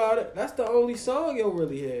think about it, that's the only song yo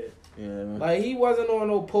really had. Yeah. Like, he wasn't on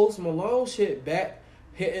no Post Malone shit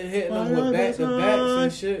hitting them with back-to-backs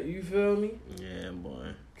and shit. You feel me? Yeah, boy.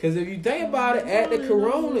 Because if you think about it, at the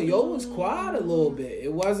Corona, yo was quiet a little bit.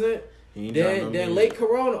 It wasn't then late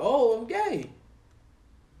Corona, oh, I'm gay.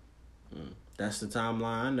 That's the timeline.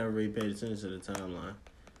 I never really paid attention to the timeline.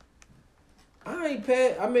 I ain't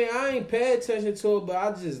paid attention to it, but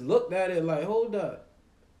I just looked at it like, hold up.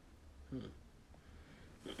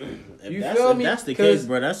 If that's the case,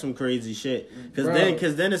 bro, that's some crazy shit.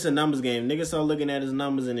 Because then it's a numbers game. Niggas start looking at his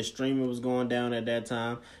numbers and his streaming was going down at that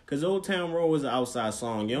time. Because Old Town Road was an outside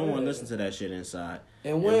song. You don't want to listen to that shit inside.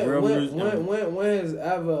 And when has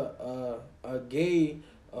ever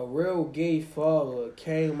a real gay father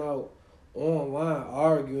came out online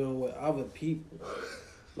arguing with other people?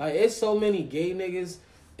 Like, it's so many gay niggas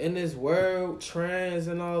in this world, trans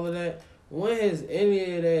and all of that. When has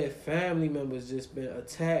any of their family members just been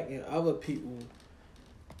attacking other people?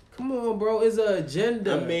 Come on, bro. It's an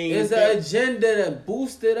agenda. It's an agenda that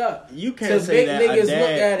boosted up. You can't say that. To make niggas look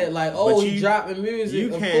at it like, oh, he dropping music. You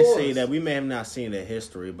can't say that. We may have not seen the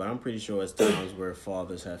history, but I'm pretty sure it's times where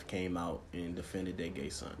fathers have came out and defended their gay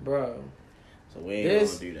son. Bro. So we ain't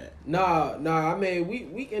gonna do that. Nah. I mean,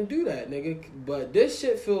 we can do that, nigga. But this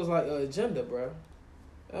shit feels like an agenda, bro.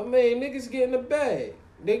 I mean, niggas getting a bag.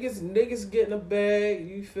 Niggas getting a bag.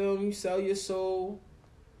 You feel me? Sell your soul.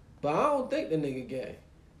 But I don't think the nigga gay.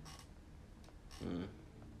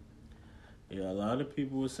 Yeah, a lot of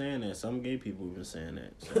people were saying that. Some gay people been saying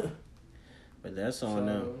that. So. But that's on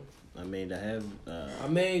them. I mean, to have. I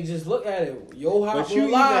mean, just look at it. Yo, hot But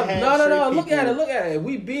you live. even had No. straight Look at people- it.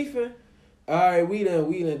 We beefing. All right, we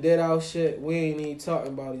done did our shit. We ain't even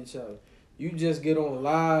talking about each other. You just get on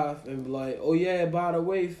live and be like, oh yeah, by the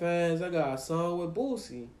way, fans, I got a song with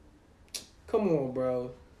Boosie. Come on,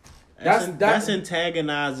 bro. That's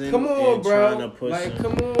antagonizing. Come on, and bro. Trying to push like, him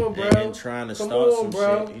come on, bro. And trying to start some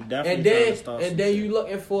shit. He definitely trying to start some shit. you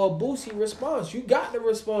looking for a Boosie response. You got the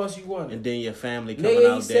response you wanted. And then your family coming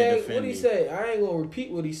Nigga, out there defending what he said? I ain't gonna repeat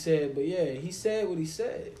what he said, but yeah, he said what he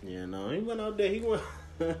said. Yeah, no, he went out there. He went.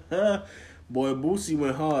 Boy, Boosie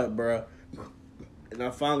went hard, bro. And I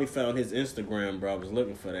finally found his Instagram, bro. I was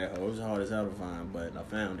looking for that hoe. It was hard as hell to find, but I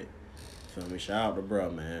found it. Feel me? Shout out to bro,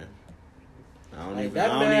 man. I don't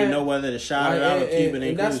even know whether to shout it out or keep it inclusive.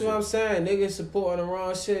 And that's what I'm saying. Niggas supporting the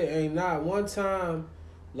wrong shit. Ain't not one time.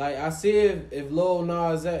 Like, I see if Lil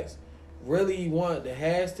Nas X really wanted to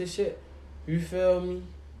hash this shit. You feel me?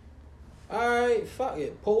 Alright, fuck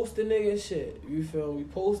it. Post the nigga shit. You feel me?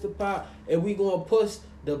 Post the pop. And we gonna push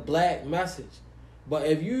the black message. But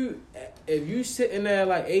if you sitting there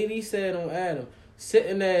like AD said on Adam,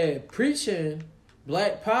 sitting there preaching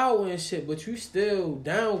black power and shit, but you still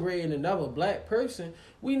downgrading another black person,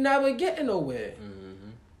 we never getting nowhere.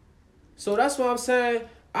 Mm-hmm. So that's what I'm saying.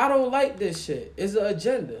 I don't like this shit. It's an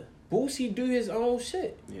agenda. Boosie do his own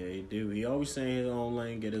shit. Yeah, he do. He always saying his own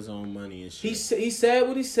lane, get his own money and shit. He said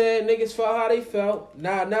what he said. Niggas felt how they felt.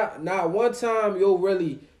 Not one time yo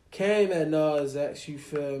really came at Nas X. You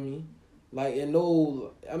feel me? Like,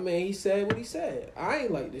 I mean, he said what he said. I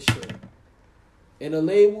ain't like this shit. And the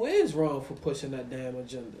label is wrong for pushing that damn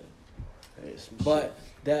agenda. But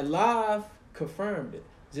that live confirmed it.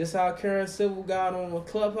 Just how Karen Civil got on a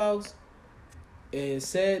Clubhouse and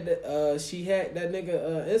said that she hacked that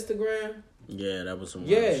nigga Instagram. Yeah, that was some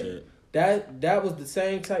wild shit. That was the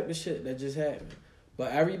same type of shit that just happened.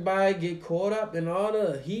 But everybody get caught up in all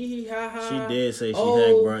the hee ha ha. She did say she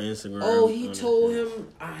hacked bro Instagram. Oh, he told him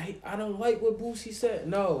I don't like what Boosie said.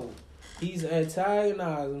 No, he's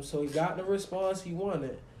antagonized him, so he got the response he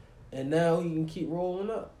wanted, and now he can keep rolling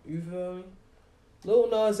up. You feel me? Lil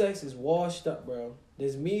Nas X is washed up, bro.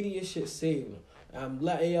 This media shit saved him. I'm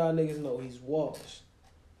letting y'all niggas know he's washed.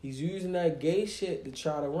 He's using that gay shit to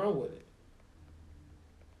try to run with it.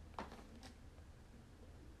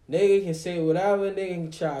 Nigga can say whatever, nigga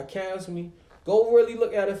can try to cancel me. Go really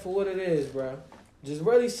look at it for what it is, bro. Just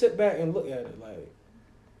really sit back and look at it like,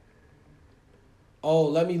 oh,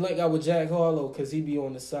 let me link up with Jack Harlow because he be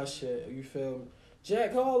on the sus shit. You feel me?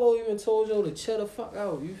 Jack Harlow even told you to chill the fuck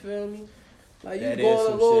out. You feel me? Like, you That is going a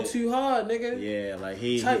some little shit. too hard, nigga. Yeah, like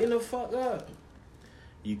Tighten the fuck up.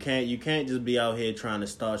 You can't just be out here trying to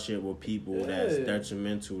start shit with people that's Yeah.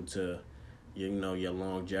 detrimental to, your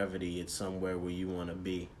longevity. It's somewhere where you want to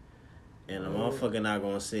be. And a motherfucker not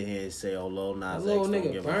gonna sit here and say, "Oh, Lil Nas That X little don't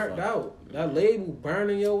nigga give burnt a fuck." out. That label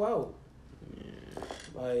burning yo out. Yeah.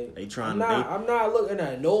 Like, They trying I'm not looking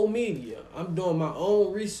at no media. I'm doing my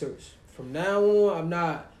own research. From now on, I'm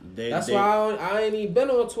not. That's why I ain't even been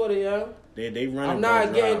on Twitter, yo. They running. I'm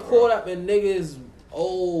not getting caught up in niggas.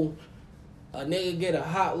 Oh, a nigga get a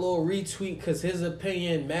hot little retweet because his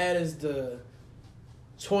opinion matters to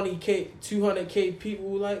 20K, 200K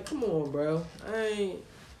people. Like, come on, bro.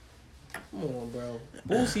 Come on, bro.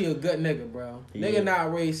 Boosie a good nigga, bro. Nigga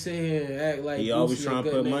not ready to sit here and act like he Boosie always a trying to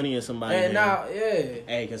good put nigga. money in somebody. And now,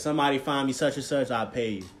 Hey, can somebody find me such and such? I'll pay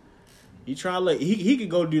you. He trying to look. He could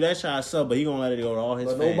go do that shit himself, but he gonna let it go to all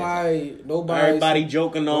his But fans. nobody, Everybody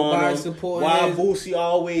joking on him. supporting Why his- Boosie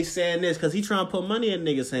always saying this? Because he trying to put money in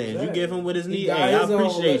niggas' hands. Yeah. You give him with his He knee. got Hey, I his own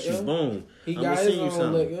appreciate you. liquor. Boom. He I'ma got send his you own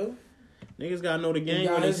something. liquor. Niggas gotta know the He game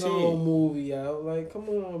got when they his see own it. movie out. Like, come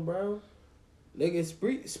on, bro.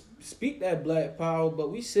 Niggas speak that black power,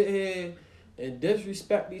 but we sit here and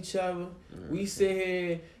disrespect each other. We sit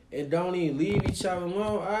here and don't even leave each other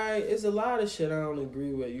alone. Alright, it's a lot of shit I don't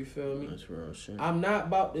agree with, you feel me? That's real shit. I'm not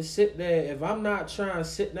about to sit there. If I'm not trying to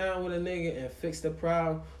sit down with a nigga and fix the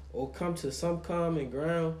problem or come to some common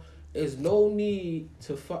ground, there's no need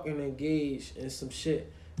to fucking engage in some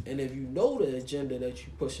shit. And if you know the agenda that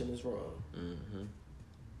you pushing is wrong,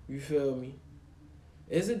 you feel me?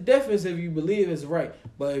 It's a difference if you believe it's right.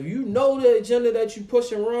 But if you know the agenda that you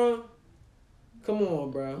pushing wrong, come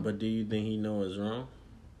on, bro. But do you think he know it's wrong?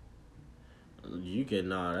 You can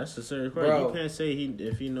that's a serious question. Bro. You can't say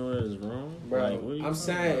if he know that is wrong. Bro, Like, what are you I'm talking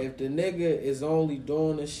saying about? if the nigga is only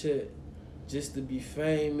doing this shit just to be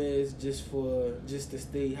famous, just to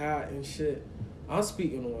stay hot and shit, I'm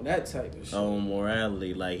speaking on that type of shit.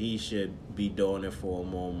 Morality, like he should be doing it for a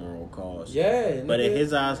more moral cause. Yeah, But in nigga.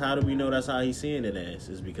 his eyes, how do we know that's how he's seeing it as?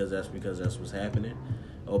 Is because that's what's happening,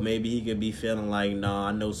 or maybe he could be feeling like, nah,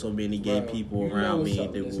 I know so many gay Bro, people you know around what's me.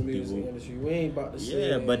 up with this music industry. We ain't about to say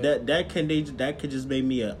Yeah, but that could just make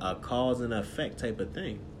me a cause and effect type of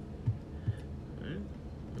thing. Right?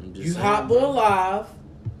 I'm just you saying, hop bro. on live.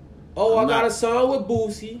 Oh, I I'm got not- a song with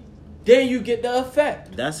Boosie. Then you get the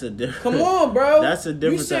effect. That's a different. Come on, bro. That's a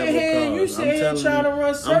different You sit type of here, cause. you sit I'm here telling trying you, to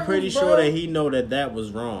run circles, I'm pretty bro. sure that he know that was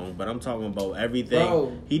wrong. But I'm talking about everything.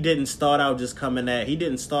 Bro. He didn't start out just coming at. He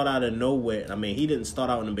didn't start out of nowhere. I mean, he didn't start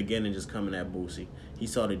out in the beginning just coming at Boosie. He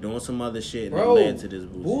started doing some other shit and Bro, it led to this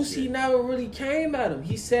Boosie shit. never really came at him.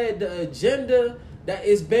 He said the agenda that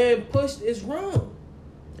is being pushed is wrong.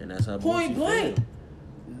 And that's how Point Boosie blank. feel.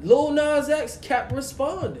 Lil Nas X kept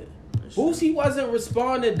responding. Boosie wasn't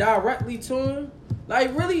responding directly to him.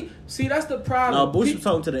 Like, really? See, that's the problem. No, Boosie was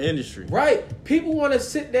talking to the industry. Right. People want to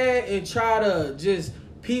sit there and try to just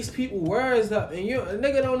piece people words up. And a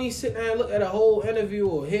nigga don't even sit there and look at a whole interview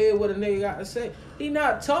or hear what a nigga got to say. He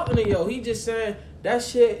not talking to yo. He just saying that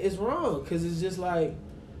shit is wrong. Because it's just like,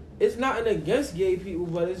 it's nothing against gay people,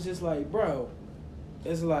 but it's just like, bro,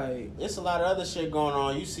 it's like... It's a lot of other shit going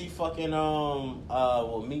on. You see fucking,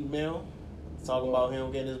 Meek Mill talking about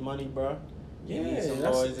him getting his money, bro. He needs some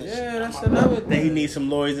lawyers and shit. That's another thing. Then he needs some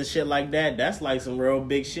lawyers and shit like that. That's like some real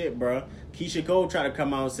big shit, bro. Keisha Cole tried to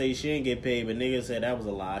come out and say she didn't get paid, but niggas said that was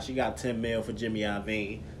a lie. She got $10 million for Jimmy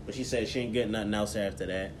Iovine, but she said she ain't getting nothing else after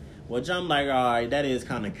that. Which I'm like, all right, that is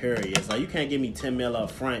kind of curious. Like, you can't give me $10 million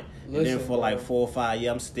up front, and then Listen, for bro. like 4 or 5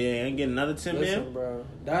 years, I'm still ain't getting another $10 million. Listen, bro,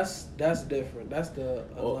 that's different. That's the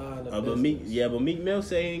line of But business. Meek Mill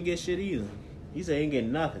say he ain't get shit either. He said he ain't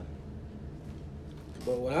getting nothing.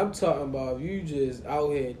 But what I'm talking about, if you just out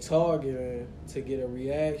here targeting to get a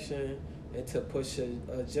reaction and to push an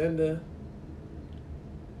agenda,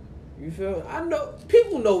 you feel me? I know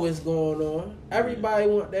people know what's going on. Everybody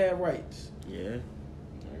want their rights. Yeah.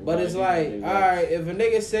 But it's like, all right, if a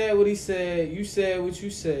nigga said what he said, you said what you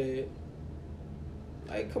said.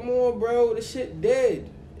 Like, come on, bro, the shit dead.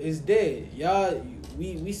 It's dead. Y'all,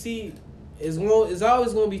 we see, it's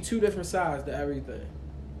always gonna be two different sides to everything.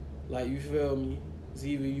 Like, you feel me? It's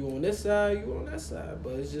either you on this side, you on that side.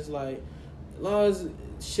 But it's just like, as long as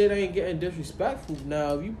shit ain't getting disrespectful.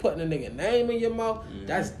 Now, if you putting a nigga name in your mouth,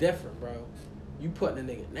 that's different, bro. You putting a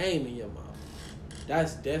nigga name in your mouth.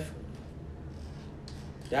 That's different.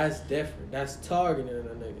 That's different. That's targeting a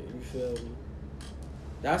nigga. You feel me?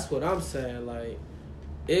 That's what I'm saying. Like,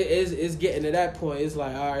 it's getting to that point. It's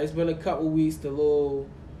like, all right, it's been a couple weeks.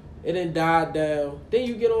 It done died down. Then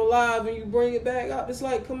you get on live and you bring it back up. It's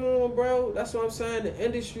like, come on, bro. That's what I'm saying. The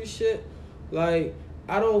industry shit, like,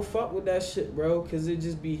 I don't fuck with that shit, bro, because it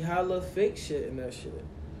just be hella fake shit in that shit.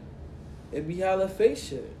 It be hella fake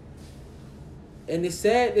shit. And it's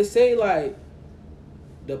sad to say, like,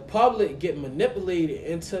 the public get manipulated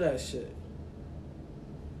into that shit.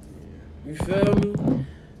 You feel me?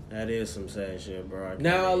 That is some sad shit, bro.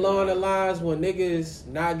 Now along the lines when niggas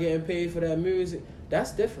not getting paid for that music,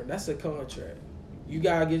 that's different. That's a contract. You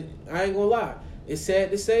gotta get. I ain't gonna lie. It's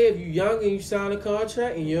sad to say if you young and you sign a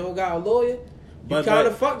contract and you don't got a lawyer, you kind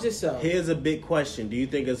of fucked yourself. Here's a big question: do you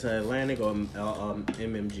think it's Atlantic or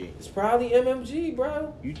MMG? It's probably MMG,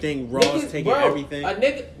 bro. You think Ross taking everything? A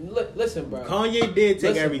nigga, listen, bro. Kanye did take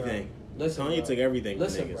Listen, everything. bro. Listen, Kanye bro. took everything from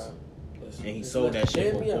Listen, niggas. bro. Listen, And he just sold that shit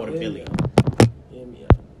hear for me out, $250 hear me million. out. Hear me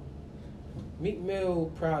out. Meek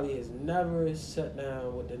Mill probably has never sat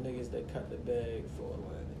down with the niggas that cut the bag for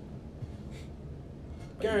Atlantic.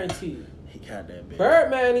 Guaranteed. He got that bitch.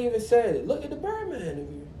 Birdman even said it. Look at the Birdman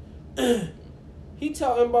interview. He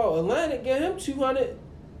talking about Atlantic getting him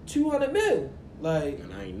 200 mil. Like,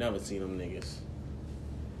 And I ain't never seen them niggas.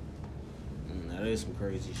 That is some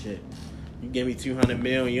crazy shit. You give me 200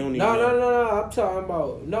 mil, you don't even. no. I'm talking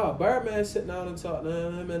about Birdman sitting down and talking to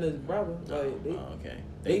him and his brother. Like, okay.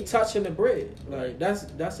 they touching the bread. Like, that's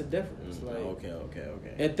a difference. Like, Okay.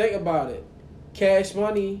 and think about it. Cash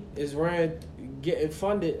Money is getting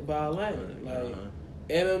funded by Atlantic. Like,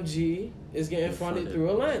 MMG is getting funded through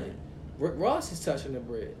Atlantic. Rick Ross is touching the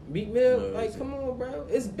bread. Meek Mill, like, come on, bro.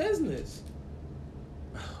 It's business.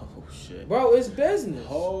 Oh shit. Bro, it's business.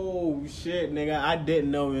 Oh shit, nigga. I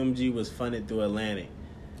didn't know MMG was funded through Atlantic.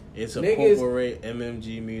 It's a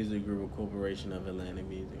MMG Music Group, a corporation of Atlantic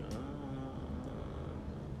Music.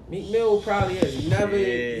 Meek Mill probably is.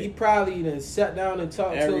 Shit. He probably done sat down and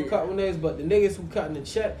talked to a couple niggas, but the niggas who cutting the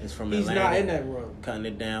check, It's from he's Atlanta. not in that room. Cutting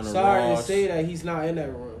it down to Sorry Ross. to say that he's not in that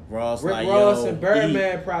room. Ross Rick like, Ross yo, and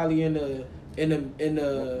Birdman probably in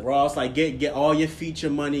the Ross like get all your feature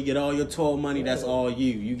money, get all your tour money. That's all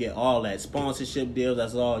you. You get all that sponsorship deals.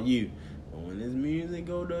 That's all you. But when this music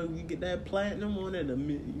go to, you get that platinum on it.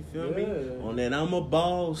 You feel me? On that, I'm a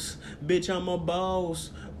boss, bitch. I'm a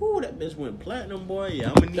boss. Ooh, that bitch went platinum, boy.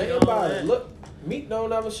 Yeah, I'ma need Think all about that. it. Look, Meek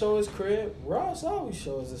don't ever show his crib. Ross always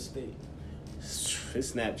shows his estate.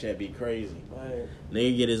 His Snapchat be crazy. Like,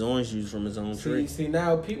 Nigga get his orange juice from his own tree. see,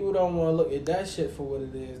 now people don't want to look at that shit for what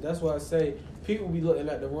it is. That's why I say people be looking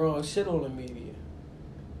at the wrong shit on the media.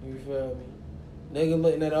 You feel me? Nigga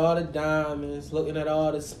looking at all the diamonds, looking at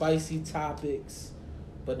all the spicy topics,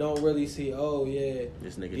 but don't really see, oh yeah,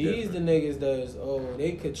 This nigga these different. the niggas that's,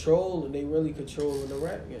 they control and they really controlling the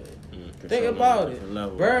rap game. Think controlling about a it. different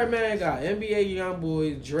level. Birdman got NBA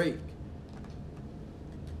YoungBoy Drake.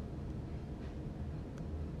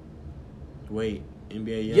 Wait,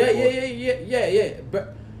 NBA young Yeah.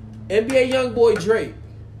 NBA YoungBoy Drake.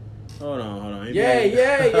 Hold on.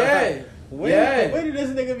 NBA Yeah. When did this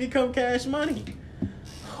nigga become Cash Money?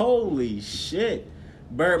 Holy shit.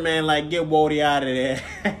 Birdman like, get Wody out of there.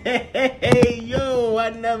 Hey, yo, I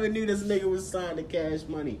never knew this nigga was signed to Cash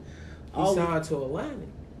Money. He signed to Atlantic.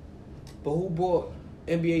 But who bought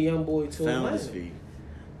NBA YoungBoy to Founders Atlantic? fee.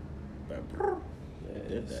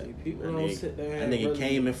 Did that. See, people That don't nigga- sit there That and nigga really-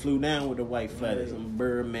 came and flew down with the white feathers. Right. I'm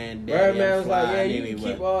Birdman daddy. Birdman I'm was like, yeah, flying you can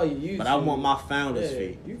anyway. keep all your YouTube. But I want my founders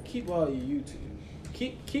fee. You can keep all your YouTube.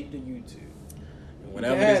 Keep the YouTube.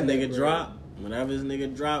 Whatever You this can have nigga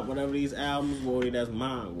that, drop, whatever these albums, boy, that's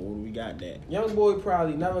mine. Boy, we got that. YoungBoy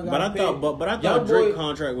probably never got But I paid. thought, but I thought YoungBoy- Drake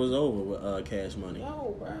contract was over with Cash Money.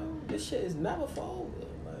 No, bro. This shit is never folded.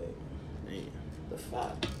 Like, Man. the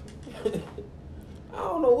fuck? I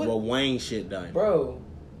don't know what. But Wayne shit done. Bro,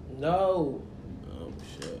 no. Oh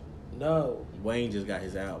shit. No. Wayne just got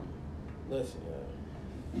his album. Listen,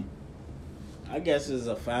 I guess it's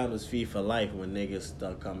a founder's fee for life when niggas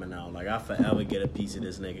start coming out. Like I forever get a piece of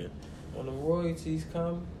this nigga. when the royalties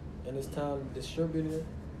come and it's time to distribute it,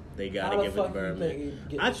 They how gotta the give it fuck to you Birdman. think it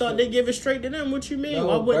get I thought they give it straight to them. What you mean? No,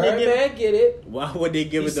 Why wouldn't they Birdman get it? Why would they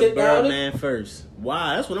give He it to sit down Birdman first?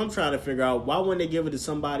 Why? That's what I'm trying to figure out. Why wouldn't they give it to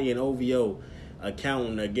somebody in OVO,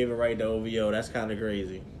 accountant, or give it right to OVO? That's kind of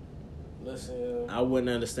crazy. Listen, I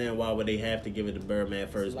wouldn't understand why would they have to give it to Birdman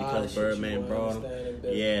first, There's a lot of because shit you Birdman won't brought him. understand in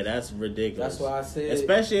business. Yeah, that's ridiculous. That's why I said.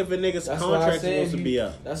 Especially if a nigga's that's why I contract is said supposed to you- be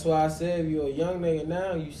up. That's why I said if you're a young nigga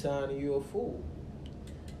now, you signing, you a fool.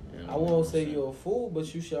 I won't say you're a fool,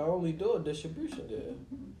 but you should only do a distribution deal.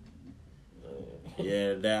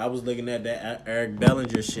 Yeah, that I was looking at that Eric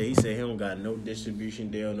Bellinger shit. He said he don't got no distribution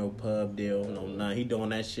deal, no pub deal, no none. He doing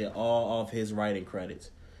that shit all off his writing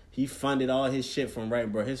credits. He funded all his shit from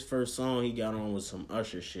writing, bro. His first song he got on was some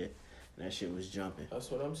Usher shit. That shit was jumping.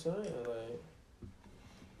 That's what I'm saying. Like,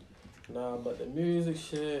 nah, but the music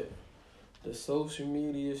shit, the social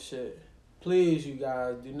media shit. Please, you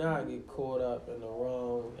guys, do not get caught up in the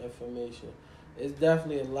wrong information. It's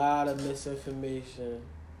definitely a lot of misinformation.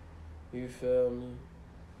 You feel me?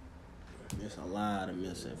 There's a lot of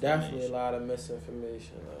misinformation. Definitely a lot of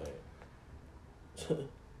misinformation. Like,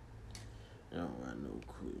 I don't got no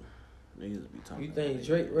clue. Niggas be talking. you think about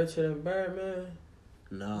Drake richer than Birdman?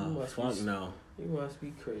 You Nah, must fuck be- no. You must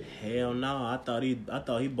be crazy. Hell no. I thought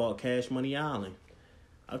he bought Cash Money Island.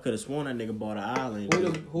 I could have sworn that nigga bought an island. Who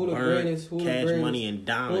the Burned greatest? Who the Cash greatest? Money and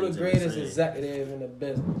diamonds. Who the in greatest sand. executive in the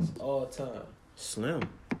business all time? Slim.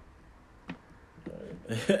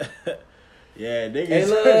 Yeah, niggas. Hey,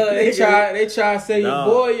 look, they niggas- try to say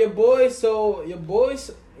No. your boy.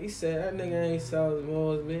 He said that nigga ain't selling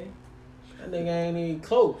more as me. That nigga ain't even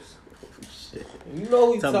close. Shit. You know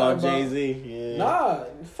who he Talking talking about about? Jay-Z. Yeah. Nah,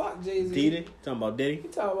 fuck Jay-Z. Diddy? Talking about Diddy? He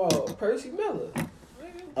talking about Percy Miller.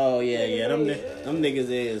 Oh, yeah. Them Yeah. niggas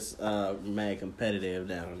is mad competitive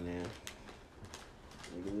down there.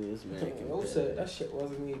 Niggas is mad Yo competitive. said that shit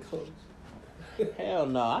wasn't even close. Hell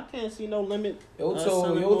no. I can't see no limit. Yo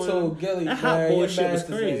Son told Gilly, That hot man, boy your shit was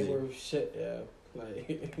masters crazy. ain't worth shit, yeah.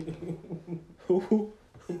 Like, Who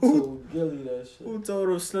he told Gilly that shit. Who told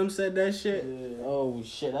him Slim said that shit? Yeah. Oh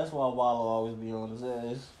shit, that's why Wallow always be on his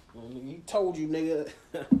ass. He told you, nigga.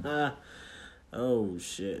 Oh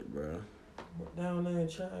shit, bro. Went down there and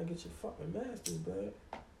try to get your fucking masters back.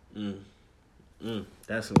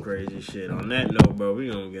 That's some crazy shit. On that note, bro, we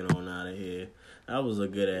gonna get on out of here. That was a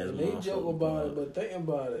good ass And they joke motherfucker, about bro. it, but think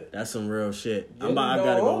about it. That's some real shit. Gilly I don't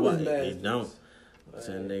gotta go own watch his it. They masters. don't.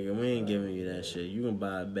 Said, nigga, we ain't giving you that shit. You can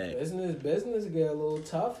buy it back. Business get a little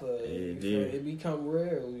tougher. It become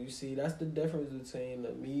real. You see, that's the difference between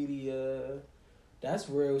the media. That's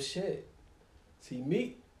real shit. See,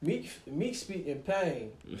 Meek speak in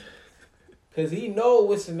pain. Cause he know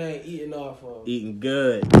what's the name eating off of. Eating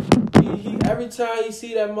good. He every time he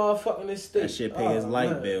see that motherfucker in his stick. That shit pay his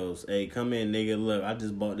light bills. Hey, come in, nigga. Look, I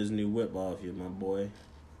just bought this new whip off you, my boy.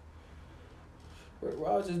 Rick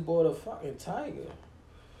Ross just bought a fucking tiger.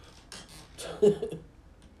 That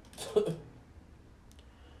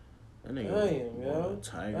nigga damn, yo.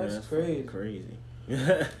 Tiger, that's crazy. Crazy.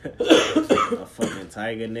 A fucking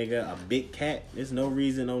tiger, nigga. A big cat. There's no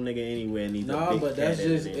reason no nigga anywhere needs a big cat. Nah, but that's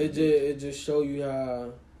just it just show you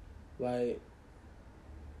how, like,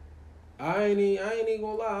 I ain't even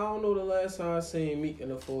gonna lie. I don't know the last time I seen Meek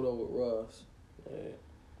in a photo with Ross. Like,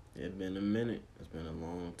 it's been a minute. It's been a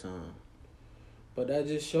long time. But that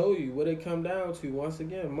just show you what it come down to. Once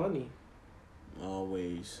again, money.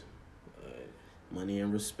 Always. Money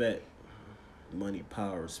and respect. Money,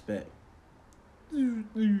 power, respect.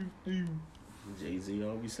 Jay-Z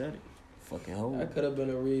always said it. Fucking hold. That could have been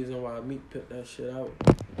a reason why Meek picked that shit out.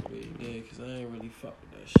 Yeah, because I ain't really fuck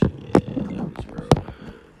with that shit. Yeah, that was real.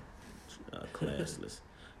 Classless.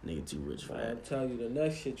 Nigga too rich for that. I tell you, the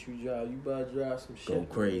next shit you drop, you better drop some shit. Go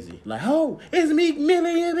crazy. Like, oh, it's Meek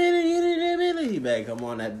Millie. He better come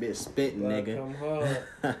on that bitch spitting, nigga. Come hard.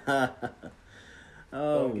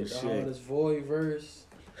 Oh, get shit. The hardest void verse.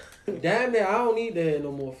 Damn it, I don't need to hear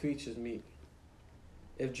no more features, Meek.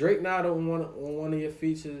 If Drake not on one of your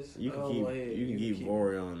features, you can keep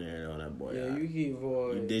Vory on there on that boy. Yeah, you keep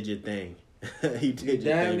Vory. You did your thing. You did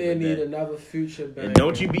your damn thing. Near need another Future banger. And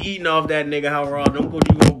don't you be eating off that nigga how raw. Don't go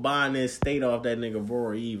buying this state off that nigga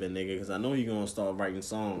Vory even, nigga, because I know you gonna start writing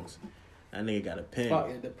songs. That nigga got a pen. Fuck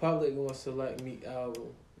it, the public gonna select Meek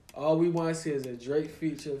album. All we want to see is a Drake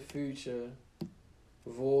feature, Future,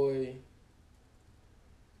 Void.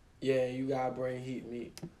 Yeah, you gotta bring Heat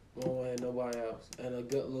Meek. We don't want nobody else. And a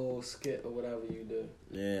good little skit or whatever you do.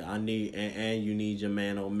 Yeah, I need and you need your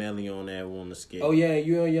man O'Malley on that one to skit. Oh yeah,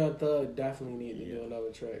 you and Young Thug definitely need to do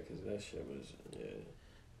another track because that shit was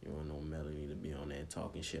You and O'Malley need to be on there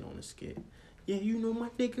talking shit on the skit. Yeah, you know my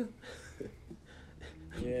nigga.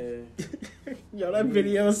 Yeah. Yo, that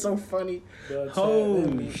video is so funny.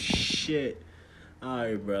 Holy shit.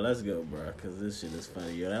 Alright, bro, let's go, bro, because this shit is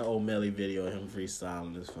funny. Yo, that O'Malley video of him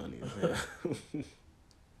freestyling is funny as hell.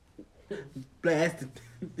 Blasted.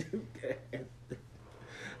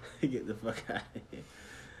 Get the fuck out of here.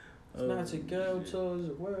 It's not your girl tour, it's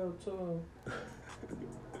a world tour.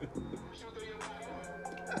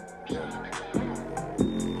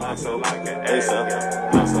 I'm so like an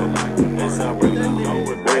ASAP. I'm so like an ASAP.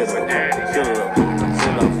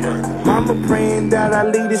 Mama praying that I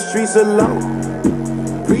leave the streets alone.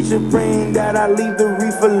 Preacher praying that I leave the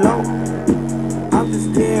reef alone. I'm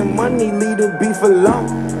just getting money, leave the beef alone.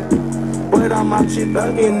 But I'm out here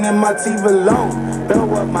thugging and my teeth alone. Throw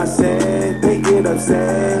up my set, they get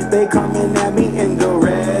upset. They coming at me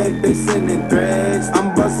indirect, they sending threats.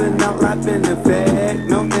 I'm busting out laughing effect,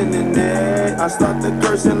 no internet. I start to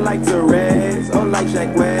cursing like Tourette's, or like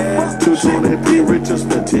Shaq West. 220 riches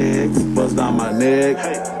for ticks, bust down my neck.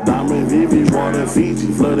 Diamond VV, water Fiji,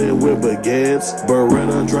 flooded with baguettes.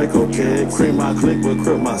 Beretta, Draco keg, cream my click, but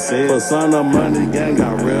crip my set. For son of money, gang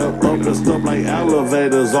got ripped. Up and stuff like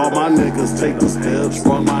elevators, all my niggas take the steps.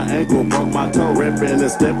 Sprung my ankle, broke my toe, ripping and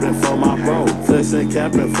stepping for my bro. Flexing,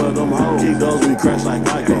 capping for them hoes. Keep those, we crash like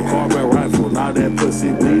Geico. Carbon rifle, now that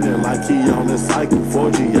pussy bleeding like he on this cycle.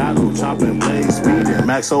 4G, I don't chopping, blade speeding.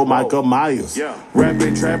 Maxo, Michael Myers.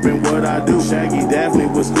 Rapping, trapping, what I do. Shaggy, Daphne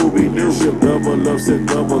with Scooby-Doo. Ship double up, sit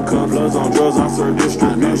double cup. Bloods on drugs, I serve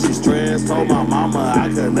distribution. I know she's stressed. Told my mama I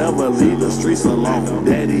could never leave the streets alone.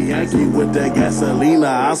 Daddy Yankee with that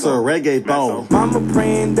gasolina, I serve reggaeton. Mama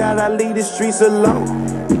praying that I leave the streets alone.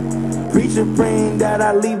 Preacher praying that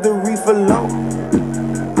I leave the reef alone.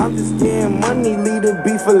 I'm just getting money, leave the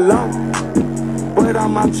beef alone. But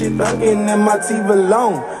I'm out here thugging and my teeth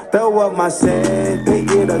alone. Throw up my set, they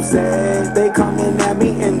get upset. They coming at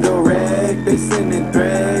me indirect, they sending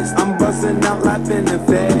threats. I'm busting out laughing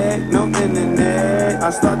effect, no internet. I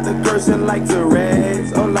start to cursing like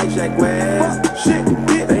Tourette's, or like Shaq West. Shit,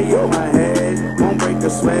 they on my head, won't break a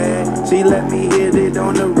sweat. She let me hit it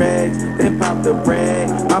on the reds, then pop the bread.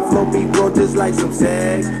 My flow be broke just like some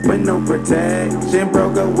sex, but no protection.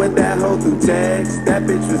 Broke up with that hoe through text. That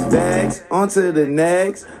bitch was vexed, on to the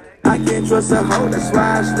next. I can't trust a hoe, that's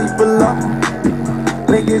why I sleep alone.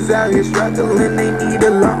 Niggas out here struggling, they need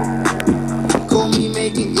a loan. Call me,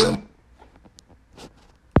 make it good.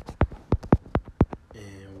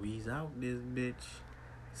 And we's out this bitch.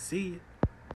 See it.